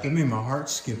outside. That made my heart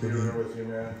skip a Be beat. real with you,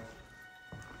 man.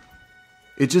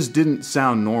 It just didn't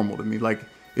sound normal to me. Like,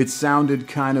 it sounded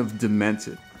kind of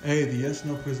demented. Hey, the yes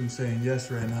no prism saying yes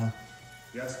right now.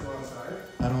 Yes, go outside?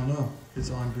 I don't know. It's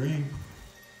on green.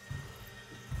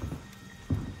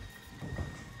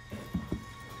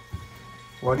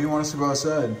 Why do you want us to go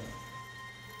outside?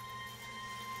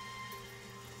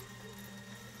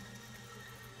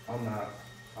 I'm not.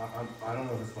 I don't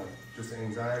know if it's like just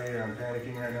anxiety or I'm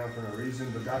panicking right now for no reason,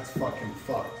 but that's fucking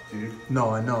fucked, dude. No,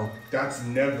 I know. That's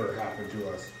never happened to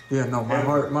us. Yeah, no, my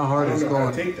Ever. heart I is don't know how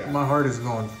to going. take that. My heart is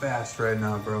going fast right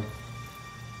now, bro.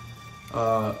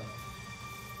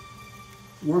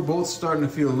 We're both starting to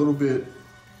feel a little bit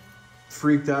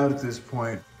freaked out at this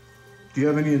point. Do you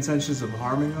have any intentions of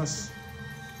harming us?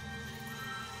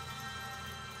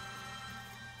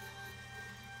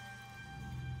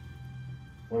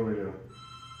 What do we do?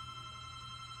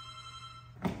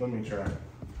 Let me try.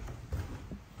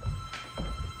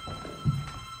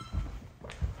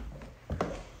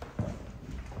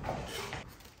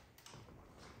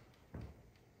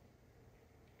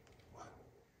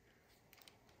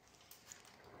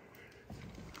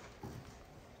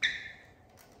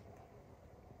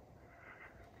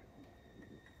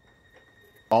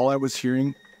 All I was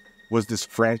hearing was this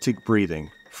frantic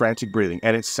breathing,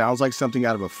 and it sounds like something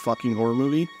out of a fucking horror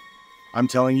movie. I'm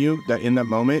telling you that in that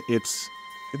moment, it's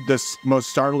the most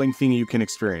startling thing you can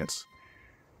experience.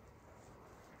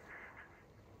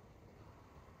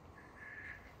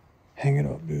 Hang it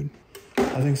up, dude.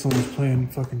 I think someone's playing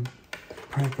fucking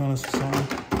prank on us or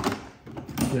something.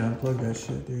 Yeah, unplug that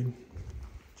shit, dude.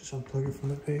 Just unplug it from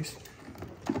the base.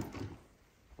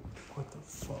 What the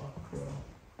fuck, bro?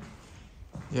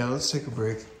 Yeah, let's take a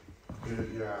break.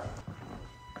 Yeah.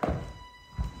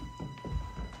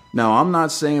 Now, I'm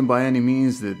not saying by any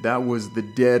means that that was the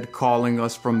dead calling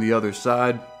us from the other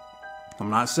side. I'm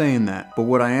not saying that. But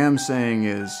what I am saying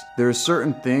is there are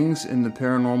certain things in the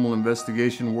paranormal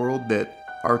investigation world that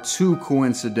are too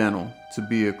coincidental to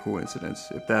be a coincidence,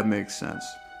 if that makes sense.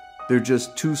 They're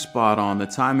just too spot on. The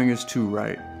timing is too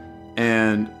right.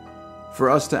 And for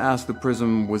us to ask the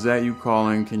Prism, was that you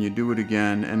calling? Can you do it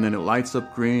again? And then it lights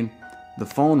up green, the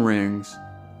phone rings,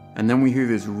 and then we hear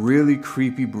this really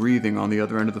creepy breathing on the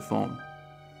other end of the phone.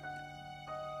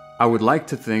 I would like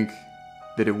to think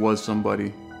that it was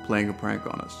somebody playing a prank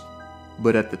on us.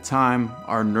 But at the time,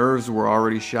 our nerves were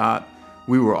already shot.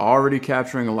 We were already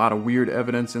capturing a lot of weird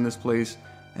evidence in this place.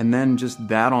 And then just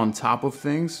that on top of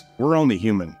things. We're only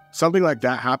human. Something like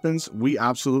that happens, we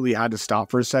absolutely had to stop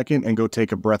for a second and go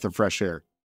take a breath of fresh air.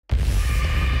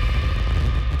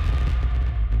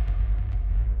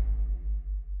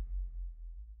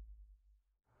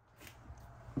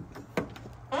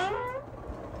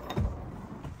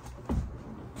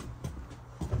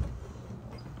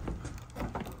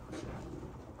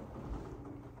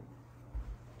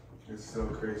 It's so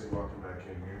crazy walking back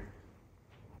in here.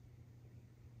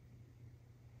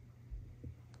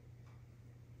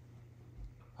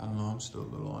 I don't know, I'm still a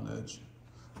little on edge.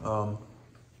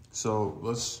 So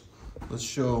let's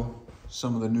show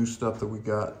some of the new stuff that we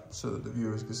got so that the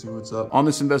viewers can see what's up. On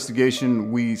this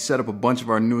investigation, we set up a bunch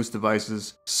of our newest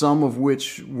devices, some of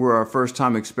which were our first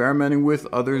time experimenting with.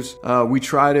 Others, we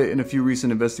tried it in a few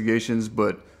recent investigations,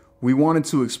 but we wanted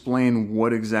to explain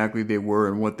what exactly they were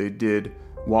and what they did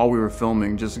while we were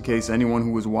filming, just in case anyone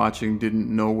who was watching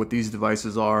didn't know what these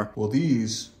devices are. Well,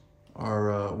 these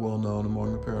are well known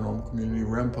among the paranormal community,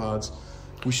 REM pods.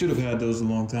 We should have had those a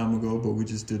long time ago, but we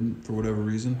just didn't for whatever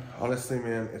reason. Honestly,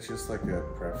 man, it's just like a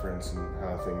preference and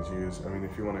how things use. I mean,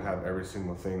 if you want to have every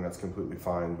single thing, that's completely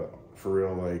fine. But for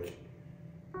real, like,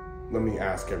 let me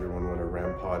ask everyone what a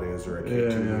REM pod is or a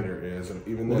K2 meter is. And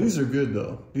even well, then, these are good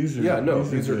though. These are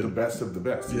these are the best of the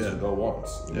best. These are the ones.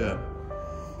 Yeah.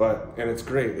 But, and it's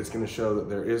great. It's going to show that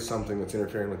there is something that's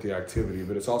interfering with the activity,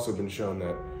 but it's also been shown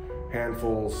that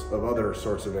handfuls of other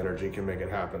sorts of energy can make it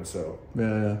happen. So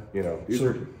yeah. You know,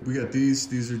 we got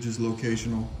these are just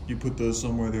locational. You put those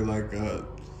somewhere, they're like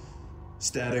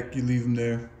static. You leave them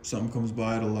there, something comes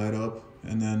by, it'll light up.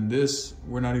 And then this,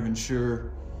 we're not even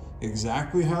sure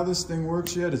exactly how this thing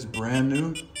works yet. It's brand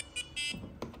new,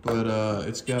 but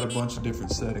it's got a bunch of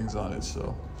different settings on it.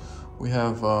 So we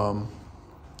have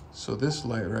so this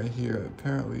light right here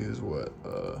apparently is what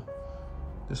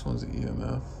this one's the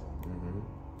EMF.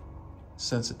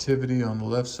 Sensitivity on the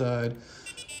left side,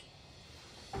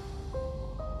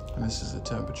 and this is a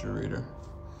temperature reader.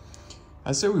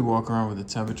 I say we walk around with a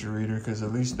temperature reader because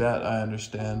at least that I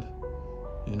understand,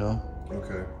 you know.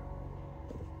 Okay.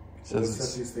 So let's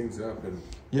set these things up and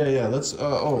yeah. Let's.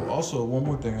 Oh, also one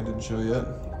more thing I didn't show yet.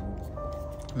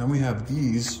 And then we have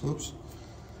these. Whoops.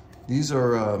 These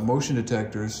are motion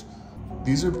detectors.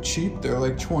 These are cheap. They're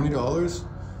like $20.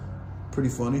 Pretty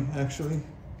funny, actually.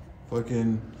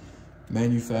 Fucking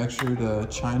manufactured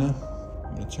China.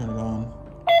 I'm gonna turn it on.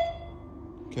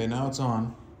 Okay, now it's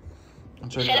on. And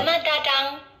check it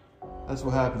out. That's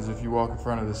what happens if you walk in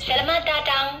front of this thing.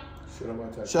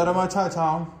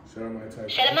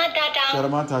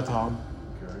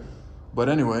 Okay. But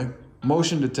anyway,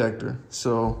 motion detector.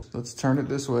 So let's turn it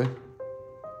this way.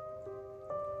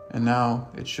 And now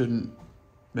it shouldn't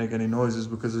make any noises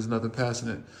because there's nothing passing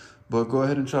it. But go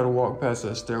ahead and try to walk past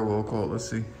that stairwell call. Let's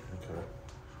see.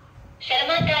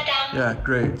 Yeah,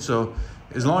 great. So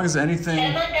as long as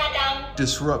anything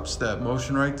disrupts that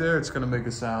motion right there, it's gonna make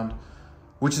a sound.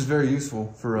 which is very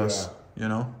useful for us, you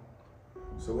know?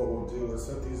 So what we'll do, let's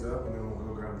set these up and then we'll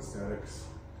go grab the statics.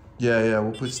 Yeah,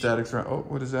 we'll put statics around. Oh,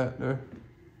 what is that there?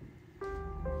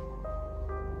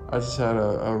 I just had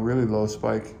a really low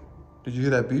spike. Did you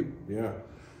hear that beep? Yeah.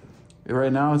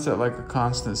 Right now it's at like a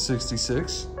constant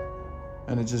 66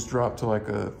 and it just dropped to like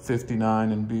a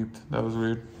 59 and beeped. That was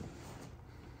weird.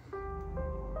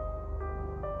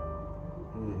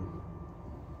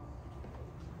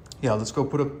 Yeah, let's go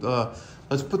put up,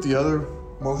 let's put the other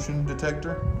motion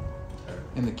detector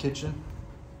in the kitchen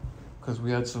because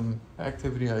we had some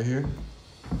activity out here.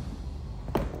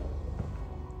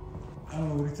 I don't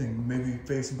know, what do you think? Maybe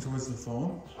facing towards the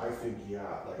phone? I think, yeah,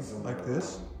 like somewhere like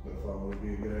this? The phone would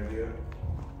be a good idea.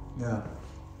 Yeah.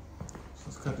 So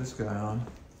let's cut this guy on.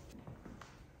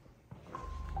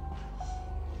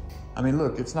 I mean,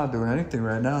 look, it's not doing anything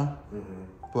right now,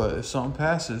 but if something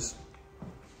passes,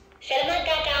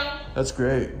 that's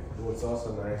great. What's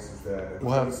also nice is that if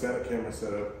We'll we have have- a static camera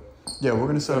set up, Yeah, we're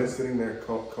gonna set instead up. of sitting there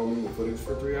combing the footage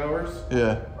for 3 hours,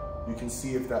 Yeah. you can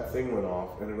see if that thing went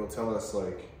off and it'll tell us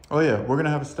like, Oh yeah, we're gonna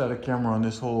have a static camera on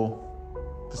this whole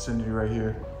vicinity right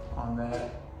here. On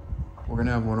that, we're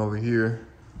gonna have one over here.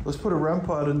 Let's put a REM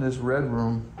pod in this red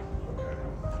room, okay.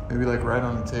 maybe like right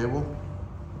on the table.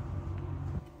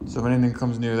 So if anything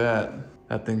comes near that,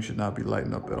 that thing should not be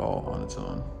lighting up at all on its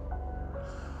own.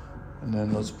 And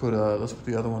then let's put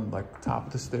the other one like top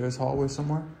of the stairs hallway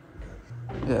somewhere.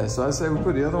 Yeah, so I say we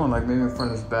put the other one like maybe in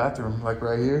front of this bathroom, like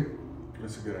right here,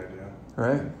 That's a good idea.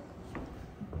 right?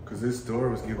 Because this door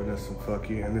was giving us some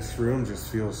fucky and this room just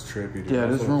feels trippy. Dude. Yeah,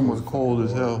 That's this why I room closed was the cold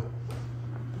fucking as door. hell.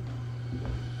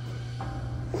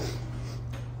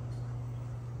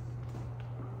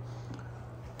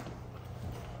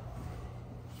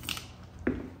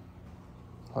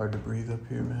 Hard to breathe up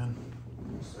here, man.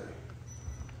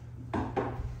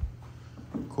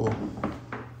 Cool.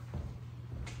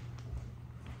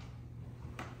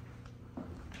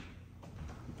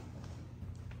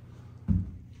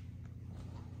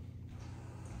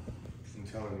 I'm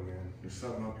telling you, man, there's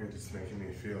something up here that's making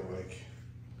me feel like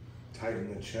tight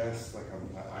in the chest, like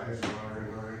my eyes are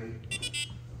watering already.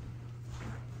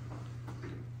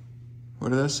 What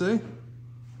did I say?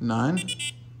 9?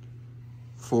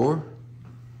 4?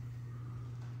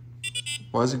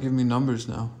 Why is it giving me numbers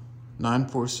now?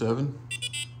 947?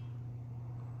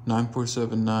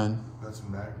 9479. That's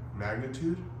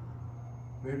magnitude,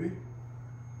 maybe?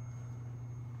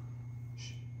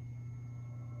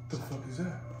 The fuck is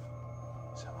that?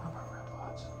 Is that one of our red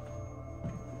pods?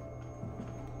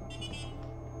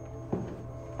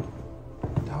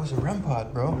 That was a REM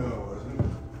pod, bro. No, it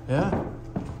wasn't. Yeah.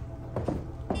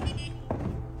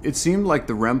 It seemed like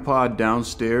the REM pod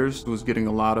downstairs was getting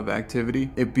a lot of activity.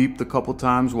 It beeped a couple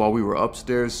times while we were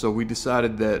upstairs, so we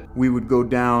decided that we would go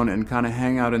down and kind of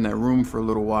hang out in that room for a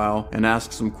little while and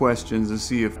ask some questions and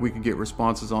see if we could get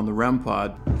responses on the REM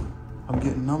pod. I'm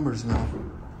getting numbers now.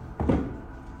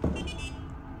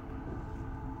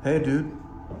 Hey, dude.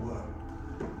 What?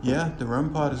 Yeah, the REM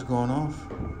pod is going off.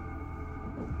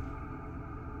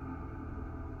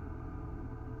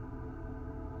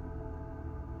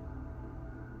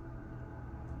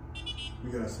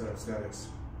 We gotta set up statics,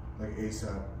 like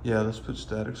ASAP. Yeah, let's put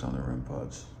statics on the REM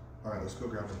pods. All right, let's go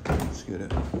grab them. Let's get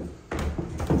it.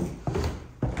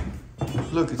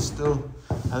 Look, it's still.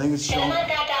 I think it's showing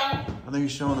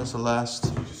us the last.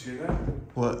 Did you just hear that?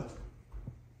 What?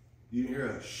 You hear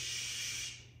a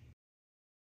shh?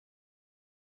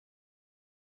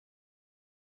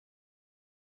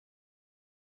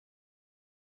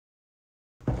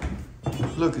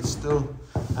 Look, it's still.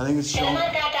 I think it's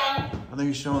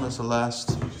showing us the last.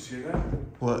 Did you just hear that?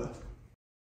 What?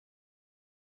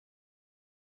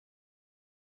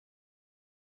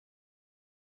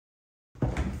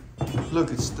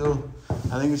 Look, it's still.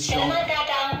 I think it's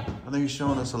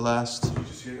showing us the last. Did you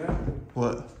just hear that?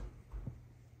 What?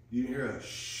 You hear a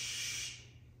shh?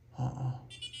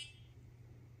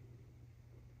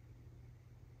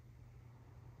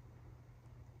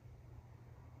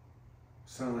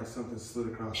 Sound like something slid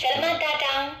across.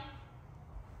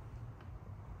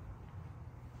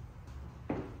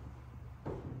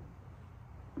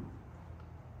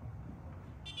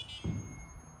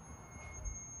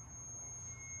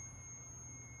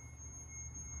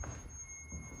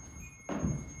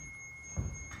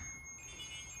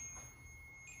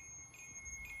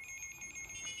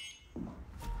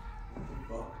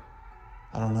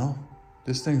 I don't know.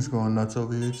 This thing's going nuts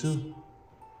over here too.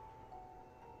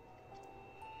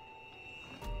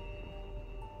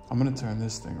 I'm gonna turn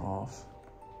this thing off.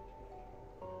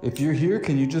 If you're here,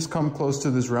 can you just come close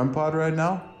to this REM pod right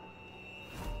now?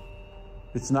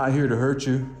 It's not here to hurt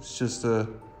you. It's just a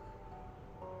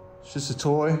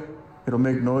toy. It'll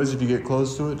make noise if you get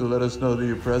close to it to let us know that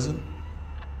you're present.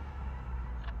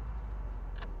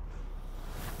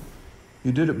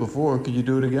 You did it before. Could you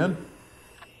do it again?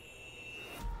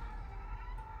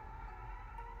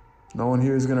 No one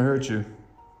here is gonna hurt you.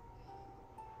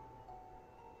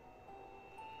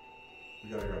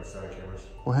 We gotta grab static cameras.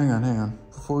 Well, hang on.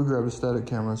 Before we grab the static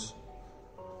cameras,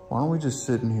 why don't we just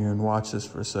sit in here and watch this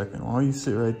for a second? Why don't you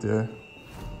sit right there?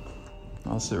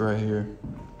 I'll sit right here.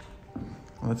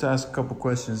 Let's ask a couple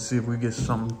questions, see if we get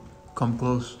something come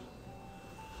close.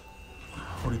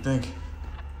 What do you think?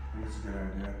 I think it's a good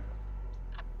idea.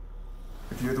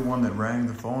 If you're the one that rang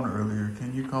the phone earlier,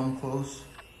 can you come close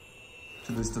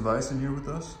to this device in here with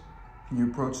us? Can you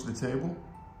approach the table?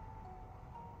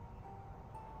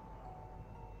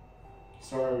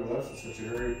 Sorry we left in such a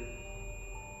hurry.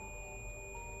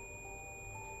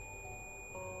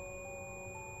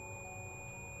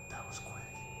 That was quick.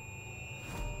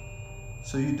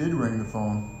 So you did ring the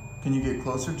phone. Can you get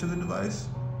closer to the device?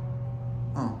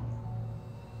 Oh.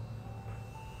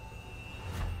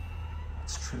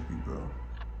 That's trippy, bro.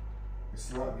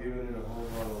 It's not giving it a whole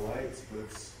lot of lights,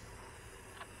 but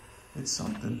It's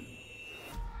something.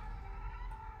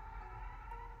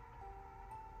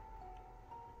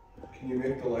 Can you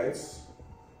make the lights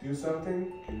do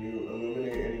something? Can you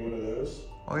illuminate any one of those?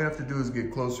 All you have to do is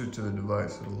get closer to the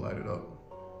device, it'll light it up.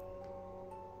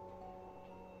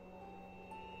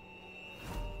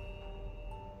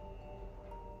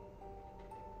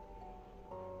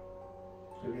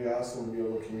 It'd be awesome to be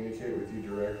able to communicate with you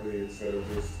directly instead of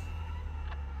just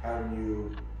having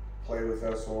you play with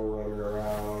us while we're running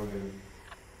around and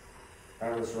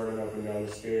having us running up and down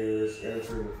the stairs,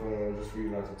 answering the phone just for you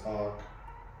not to talk.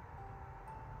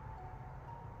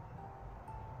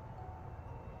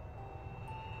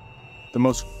 The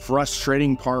most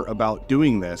frustrating part about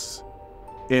doing this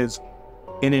is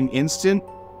in an instant,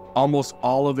 almost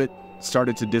all of it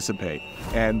started to dissipate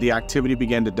and the activity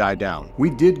began to die down. We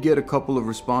did get a couple of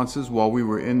responses while we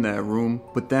were in that room,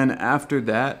 but then after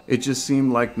that, it just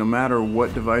seemed like no matter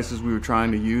what devices we were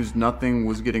trying to use, nothing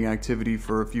was getting activity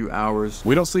for a few hours.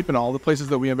 We don't sleep in all the places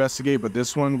that we investigate, but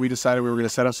this one we decided we were going to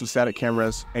set up some static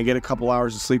cameras and get a couple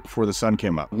hours of sleep before the sun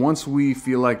came up. Once we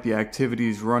feel like the activity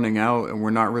is running out and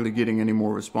we're not really getting any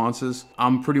more responses,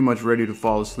 I'm pretty much ready to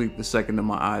fall asleep the second that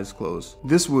my eyes close.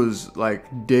 This was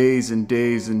like days and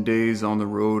days and days on the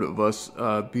road of us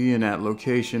being at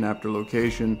location after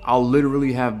location. I'll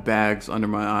literally have bags under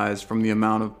my eyes from the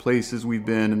amount of places we've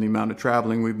been and the amount of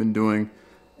traveling we've been doing,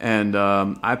 and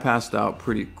I passed out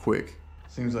pretty quick.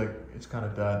 Seems like it's kind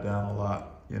of died down a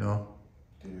lot, you know?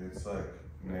 Dude, it's like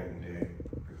night and day.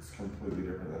 It's completely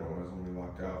different than it was when we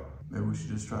walked out. Maybe we should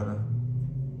just try to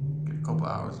get a couple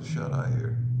hours of shut-eye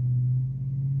here.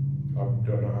 I don't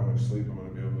know how much sleep I'm going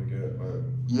to be able to get, but...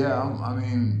 Yeah, I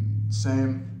mean,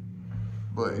 same.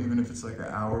 But even if it's like an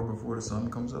hour before the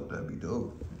sun comes up, that'd be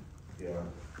dope. Yeah.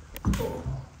 Oh.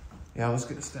 Yeah, let's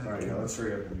get a static. Alright, yeah, let's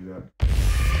hurry up and do that.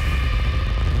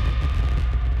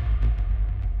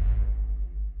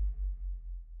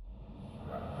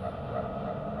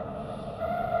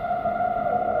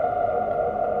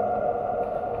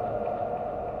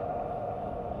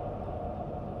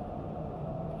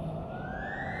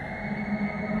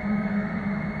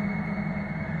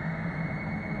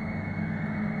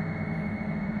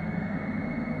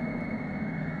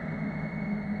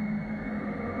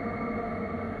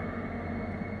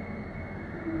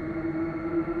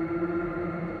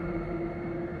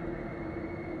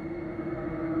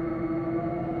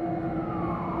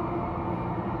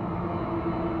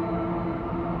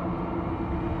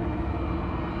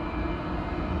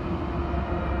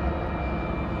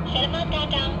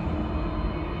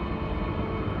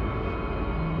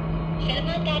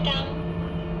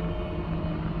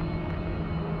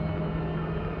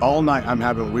 All night I'm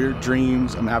having weird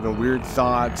dreams, I'm having weird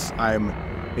thoughts, I'm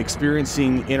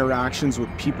experiencing interactions with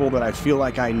people that I feel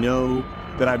like I know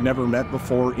that I've never met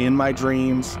before in my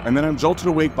dreams, and then I'm jolted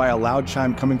awake by a loud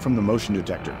chime coming from the motion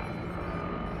detector.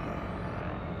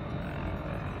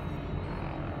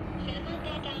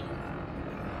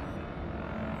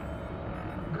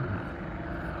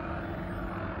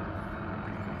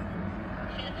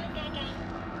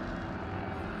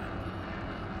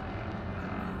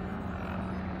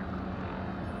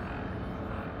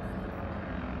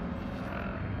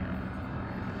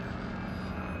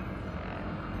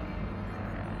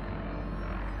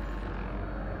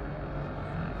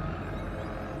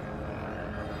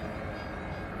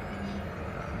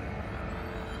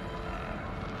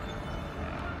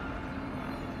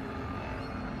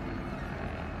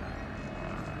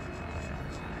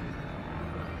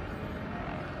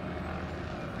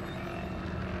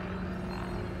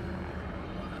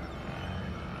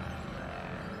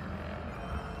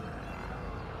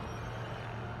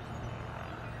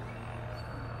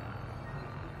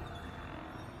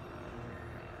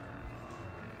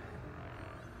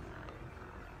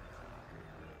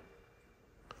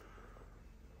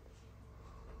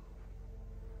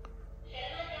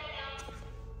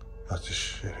 Not this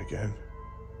shit again.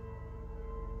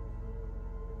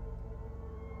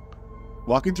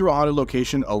 Walking through a haunted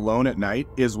location alone at night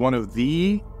is one of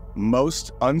the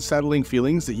most unsettling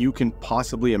feelings that you can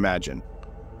possibly imagine.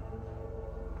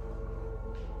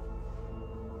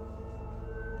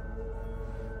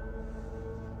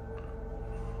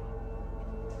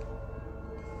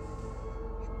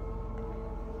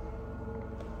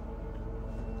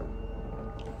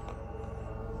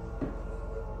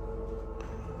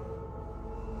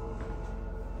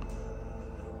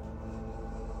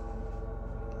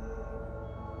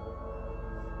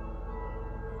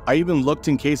 I even looked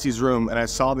in Casey's room and I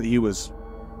saw that he was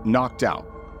knocked out.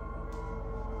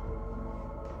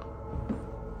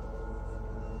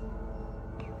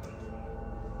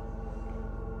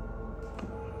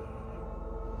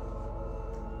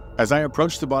 As I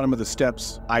approach the bottom of the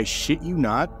steps, I shit you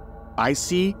not, I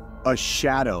see a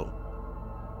shadow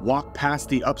walk past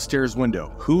the upstairs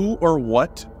window. Who or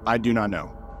what, I do not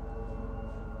know.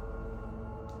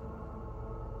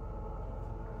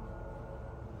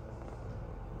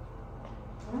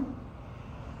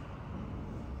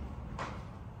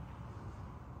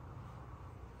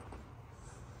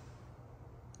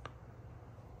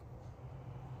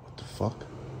 What the fuck?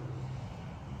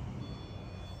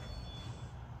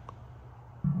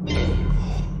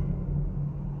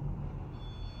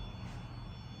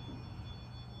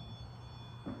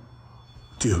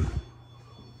 Dude.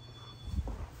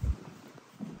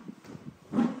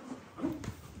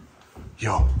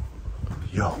 Yo.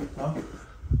 Huh?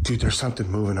 Dude, there's something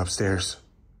moving upstairs.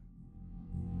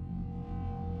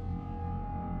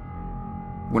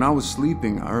 When I was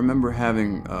sleeping, I remember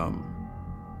having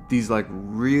these like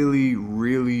really,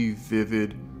 really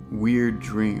vivid, weird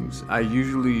dreams. I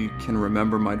usually can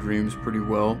remember my dreams pretty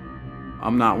well.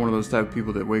 I'm not one of those type of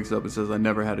people that wakes up and says I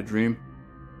never had a dream.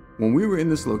 When we were in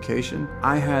this location,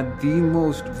 I had the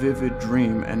most vivid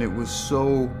dream, and it was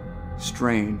so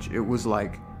strange. It was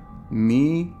like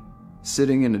me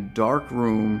sitting in a dark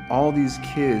room, all these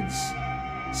kids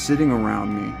sitting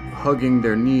around me, hugging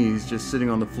their knees, just sitting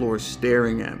on the floor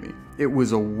staring at me. It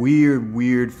was a weird,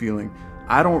 weird feeling.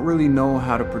 I don't really know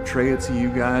how to portray it to you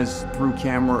guys through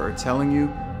camera or telling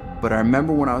you, but I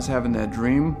remember when I was having that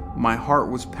dream, my heart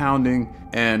was pounding,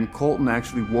 and Colton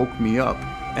actually woke me up,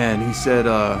 and he said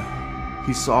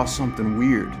he saw something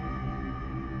weird.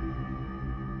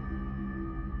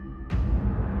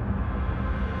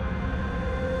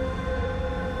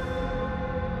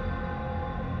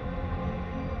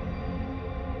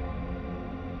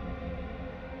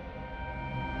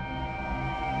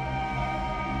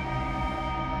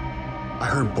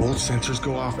 I heard both sensors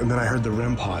go off, and then I heard the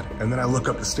REM pod, and then I look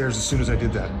up the stairs as soon as I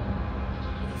did that.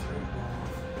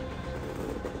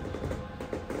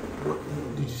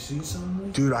 Did you see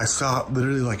something? Dude, I saw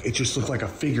literally like, it just looked like a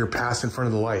figure pass in front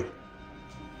of the light.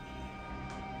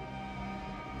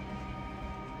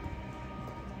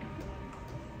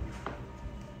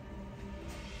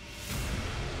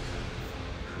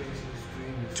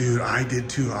 Dude, I did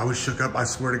too. I was shook up. I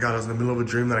swear to God, I was in the middle of a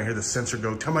dream, then I hear the sensor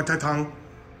go, "Tama-ta-tang."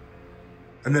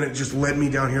 And then it just led me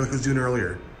down here like I was doing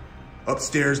earlier.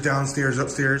 Upstairs, downstairs,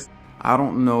 upstairs. I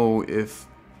don't know if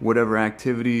whatever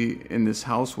activity in this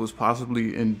house was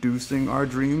possibly inducing our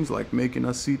dreams, like making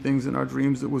us see things in our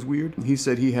dreams that was weird. He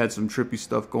said he had some trippy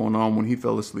stuff going on when he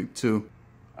fell asleep too.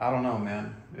 I don't know,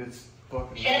 man. It's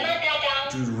fucking...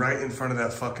 Dude, right in front of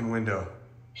that fucking window.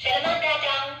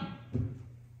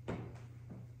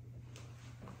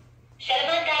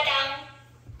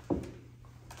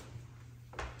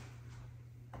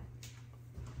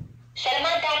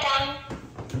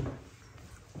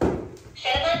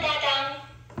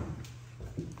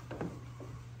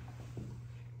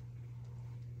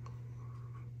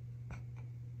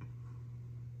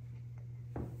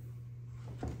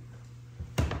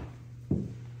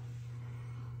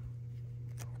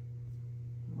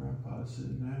 Grandpa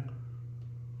sitting there.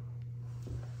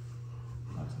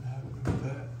 Nothing happened with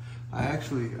that.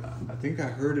 I think I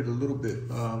heard it a little bit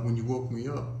when you woke me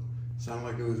up. Sounded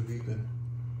like it was beeping.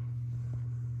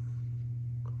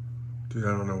 Dude,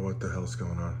 I don't know what the hell's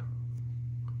going on.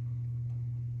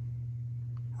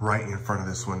 Right in front of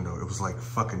this window. It was like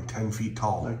fucking 10 feet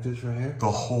tall. Like this right here? The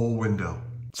whole window.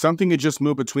 Something had just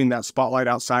moved between that spotlight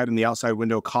outside and the outside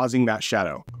window, causing that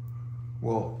shadow.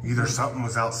 Well, Either something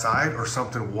was outside or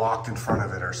something walked in front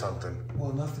of it or something.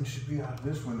 well, nothing should be out of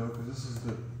this window because this is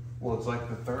the, well, it's like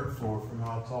the third floor from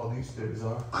how tall these stairs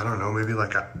are. I don't know, maybe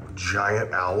like a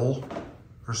giant owl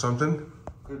or something?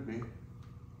 Could be.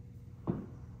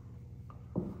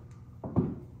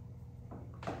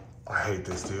 I hate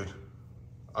this, dude.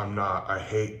 I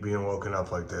hate being woken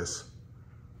up like this.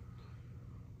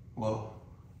 Well,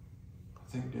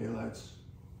 I think daylight's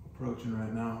approaching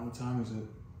right now. What time is it?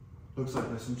 Looks like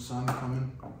there's some sun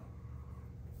coming.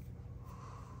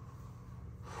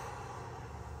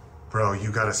 Bro,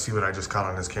 you gotta see what I just caught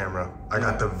on this camera. I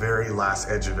got the very last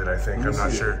edge of it, I think. I'm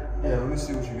not sure. Yeah, let me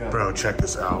see what you got. Bro, check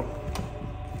this out.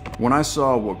 When I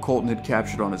saw what Colton had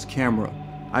captured on his camera,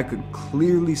 I could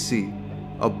clearly see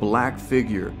a black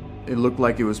figure. It looked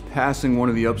like it was passing one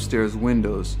of the upstairs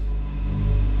windows.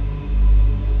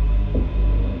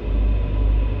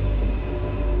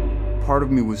 Part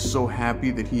of me was so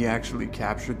happy that he actually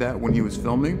captured that when he was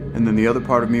filming, and then the other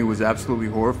part of me was absolutely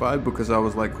horrified because I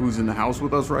was like, who's in the house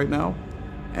with us right now?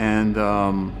 And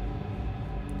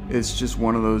it's just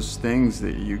one of those things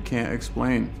that you can't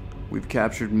explain. We've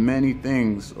captured many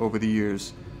things over the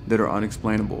years that are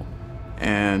unexplainable,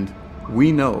 and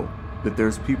we know that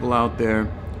there's people out there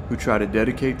who try to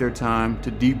dedicate their time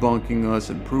to debunking us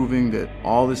and proving that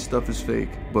all this stuff is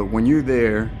fake. But when you're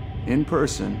there in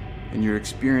person and you're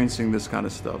experiencing this kind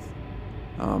of stuff,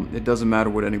 it doesn't matter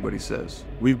what anybody says.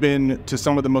 We've been to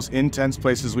some of the most intense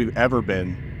places we've ever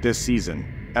been this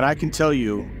season. And I can tell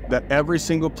you that every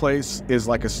single place is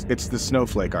like it's the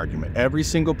snowflake argument. Every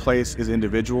single place is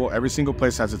individual. Every single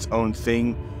place has its own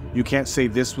thing. You can't say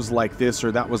this was like this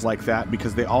or that was like that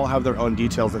because they all have their own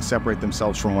details that separate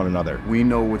themselves from one another. We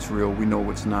know what's real, we know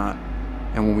what's not.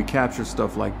 And when we capture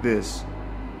stuff like this,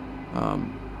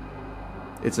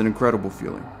 it's an incredible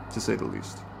feeling, to say the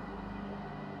least.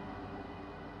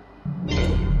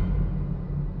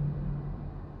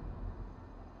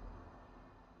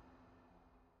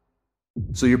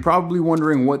 So you're probably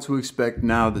wondering what to expect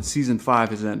now that Season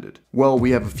 5 has ended. Well,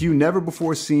 we have a few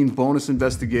never-before-seen bonus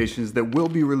investigations that we'll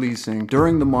be releasing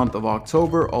during the month of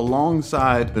October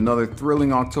alongside another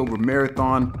thrilling October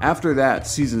marathon. After that,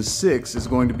 Season 6 is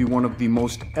going to be one of the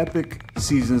most epic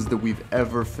seasons that we've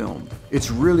ever filmed.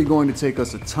 It's really going to take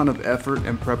us a ton of effort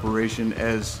and preparation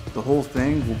as the whole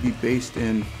thing will be based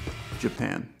in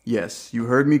Japan. Yes, you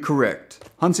heard me correct.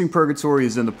 Hunting Purgatory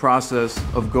is in the process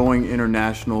of going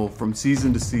international from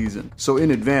season to season. So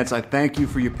in advance, I thank you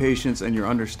for your patience and your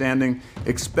understanding.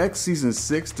 Expect Season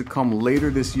 6 to come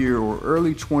later this year or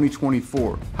early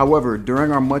 2024. However,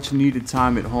 during our much needed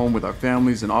time at home with our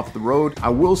families and off the road, I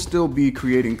will still be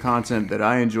creating content that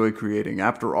I enjoy creating.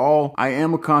 After all, I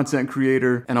am a content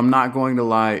creator, and I'm not going to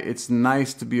lie, it's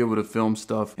nice to be able to film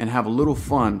stuff and have a little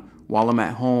fun while I'm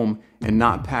at home and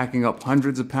not packing up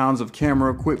hundreds of pounds of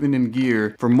camera equipment and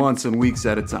gear for months and weeks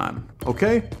at a time.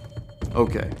 Okay?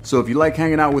 Okay. So if you like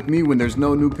hanging out with me when there's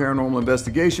no new paranormal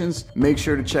investigations, make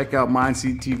sure to check out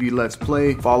MindSeed TV Let's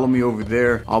Play. Follow me over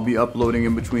there. I'll be uploading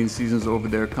in between seasons over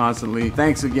there constantly.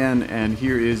 Thanks again, and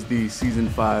here is the Season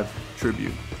 5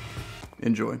 tribute.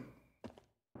 Enjoy.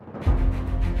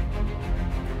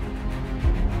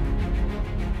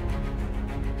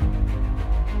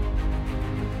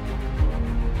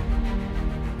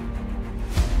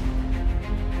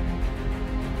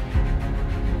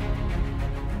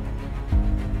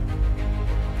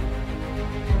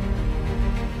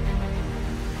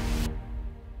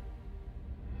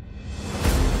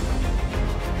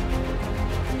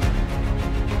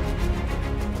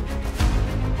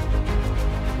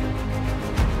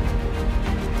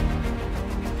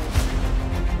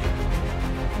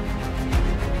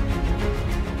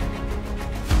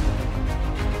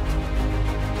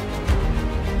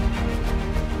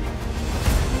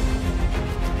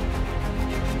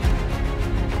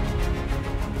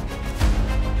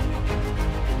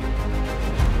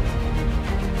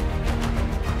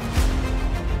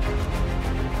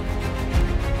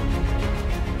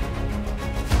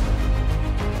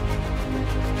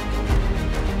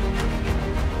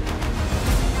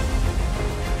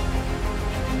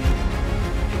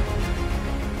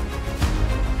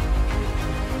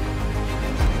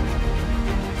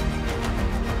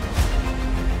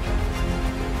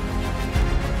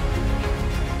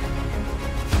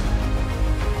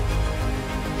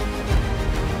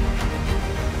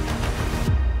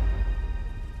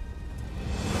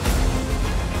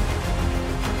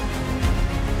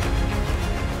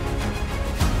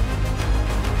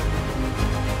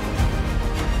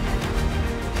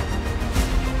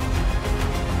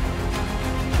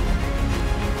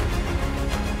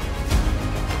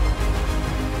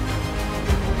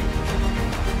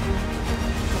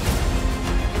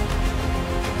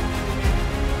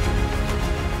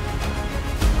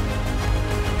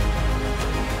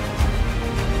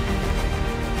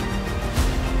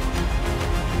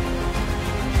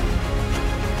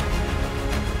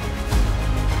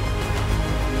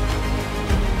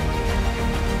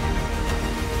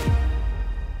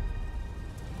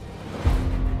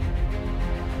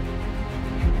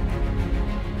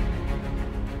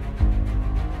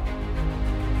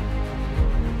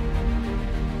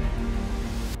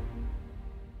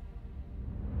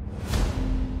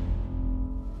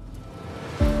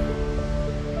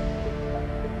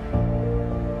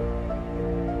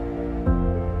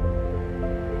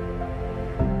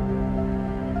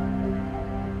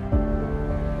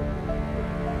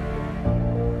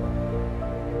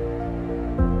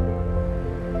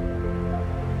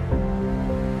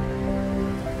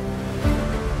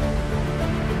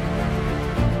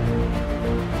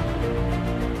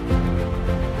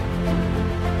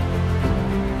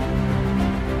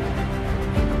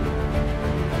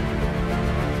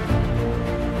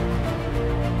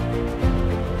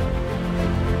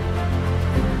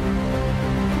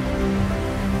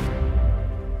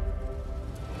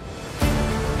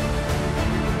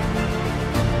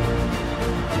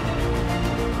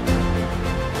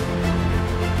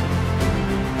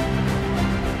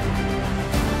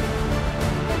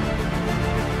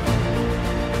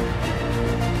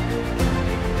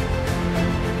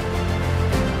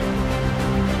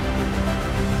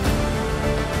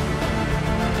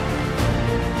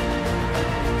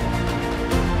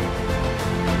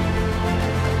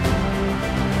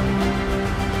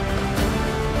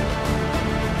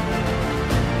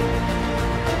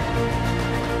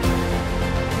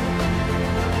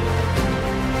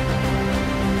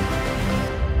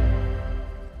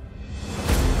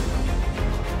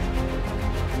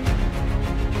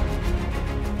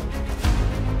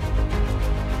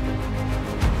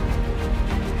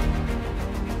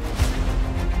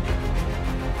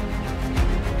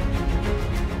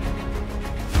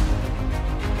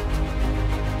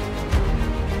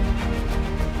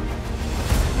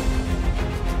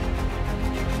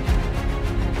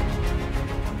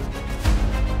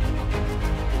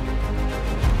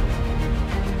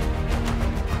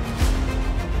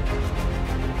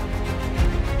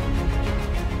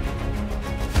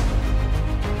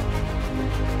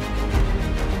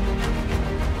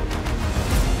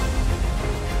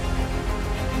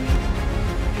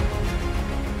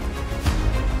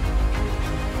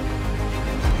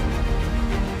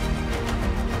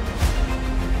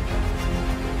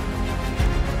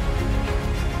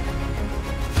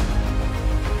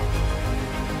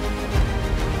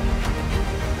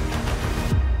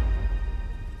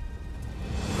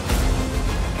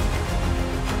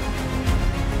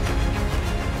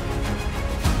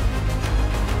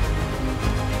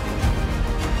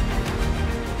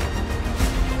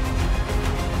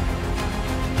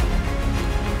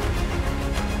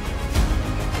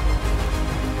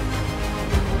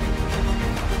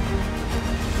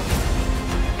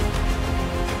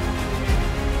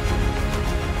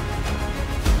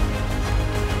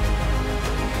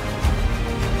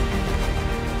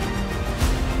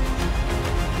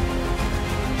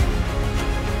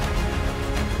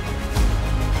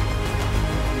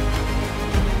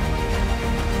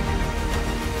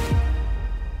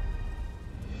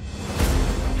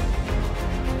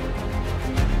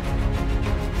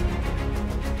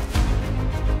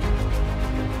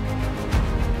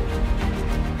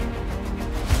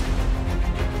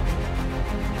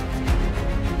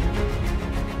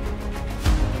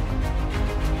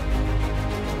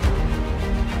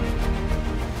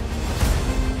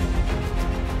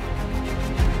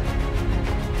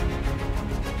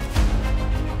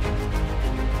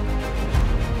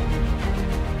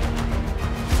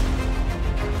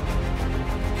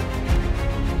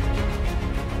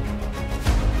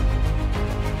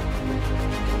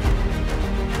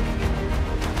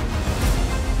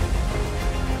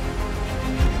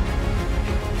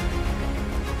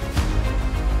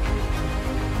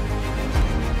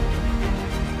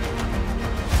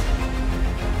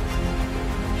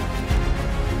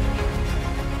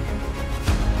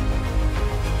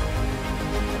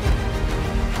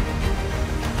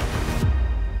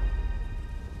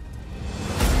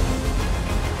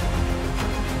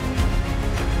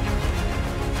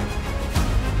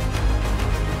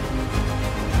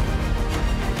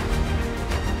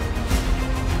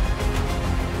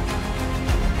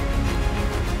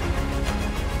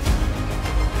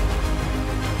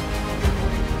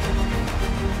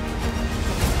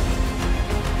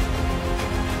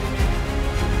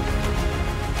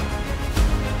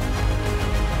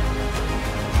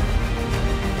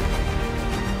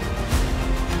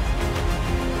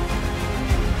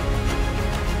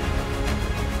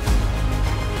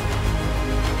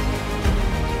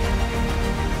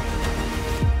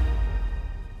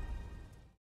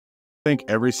 thank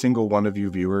every single one of you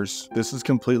viewers. This is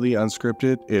completely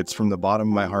unscripted. It's from the bottom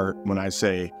of my heart when I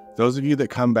say, those of you that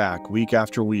come back week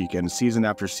after week and season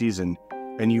after season,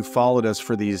 and you followed us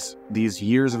for these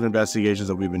years of investigations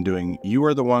that we've been doing, you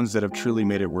are the ones that have truly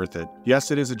made it worth it.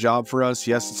 Yes, it is a job for us.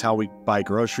 Yes, it's how we buy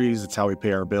groceries. It's how we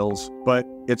pay our bills. But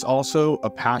it's also a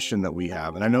passion that we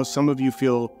have. And I know some of you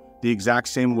feel the exact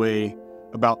same way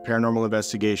about paranormal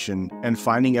investigation and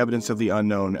finding evidence of the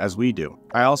unknown as we do.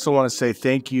 I also want to say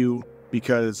thank you,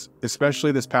 because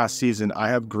especially this past season, I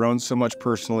have grown so much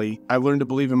personally. I've learned to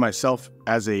believe in myself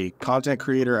as a content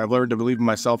creator. I've learned to believe in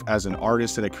myself as an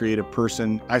artist and a creative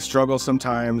person. I struggle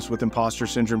sometimes with imposter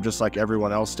syndrome just like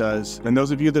everyone else does. And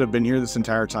those of you that have been here this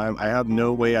entire time, I have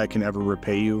no way I can ever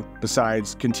repay you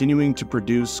besides continuing to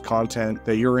produce content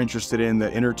that you're interested in,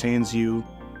 that entertains you,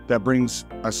 that brings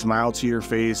a smile to your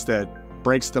face, that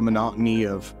breaks the monotony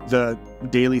of the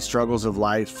daily struggles of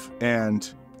life. And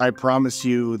I promise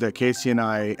you that Casey and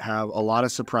I have a lot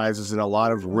of surprises and a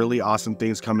lot of really awesome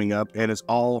things coming up, and it's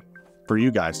all for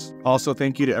you guys. Also,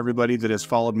 thank you to everybody that has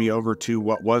followed me over to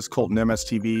what was Colton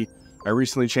MSTV. I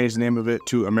recently changed the name of it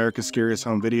to America's Scariest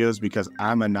Home Videos because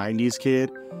I'm a 90s kid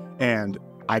and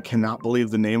I cannot believe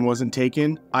the name wasn't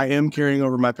taken. I am carrying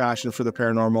over my passion for the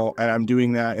paranormal, and I'm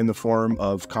doing that in the form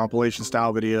of compilation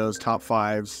style videos, top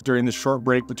fives. During the short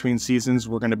break between seasons,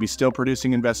 we're going to be still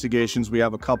producing investigations. We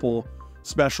have a couple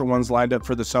special ones lined up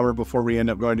for the summer before we end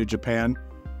up going to Japan.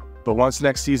 But once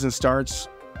next season starts,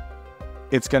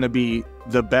 it's going to be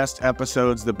the best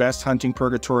episodes, the best Hunting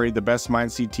Purgatory, the best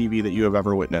MindSeed TV that you have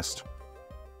ever witnessed.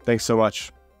 Thanks so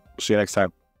much. See you next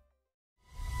time.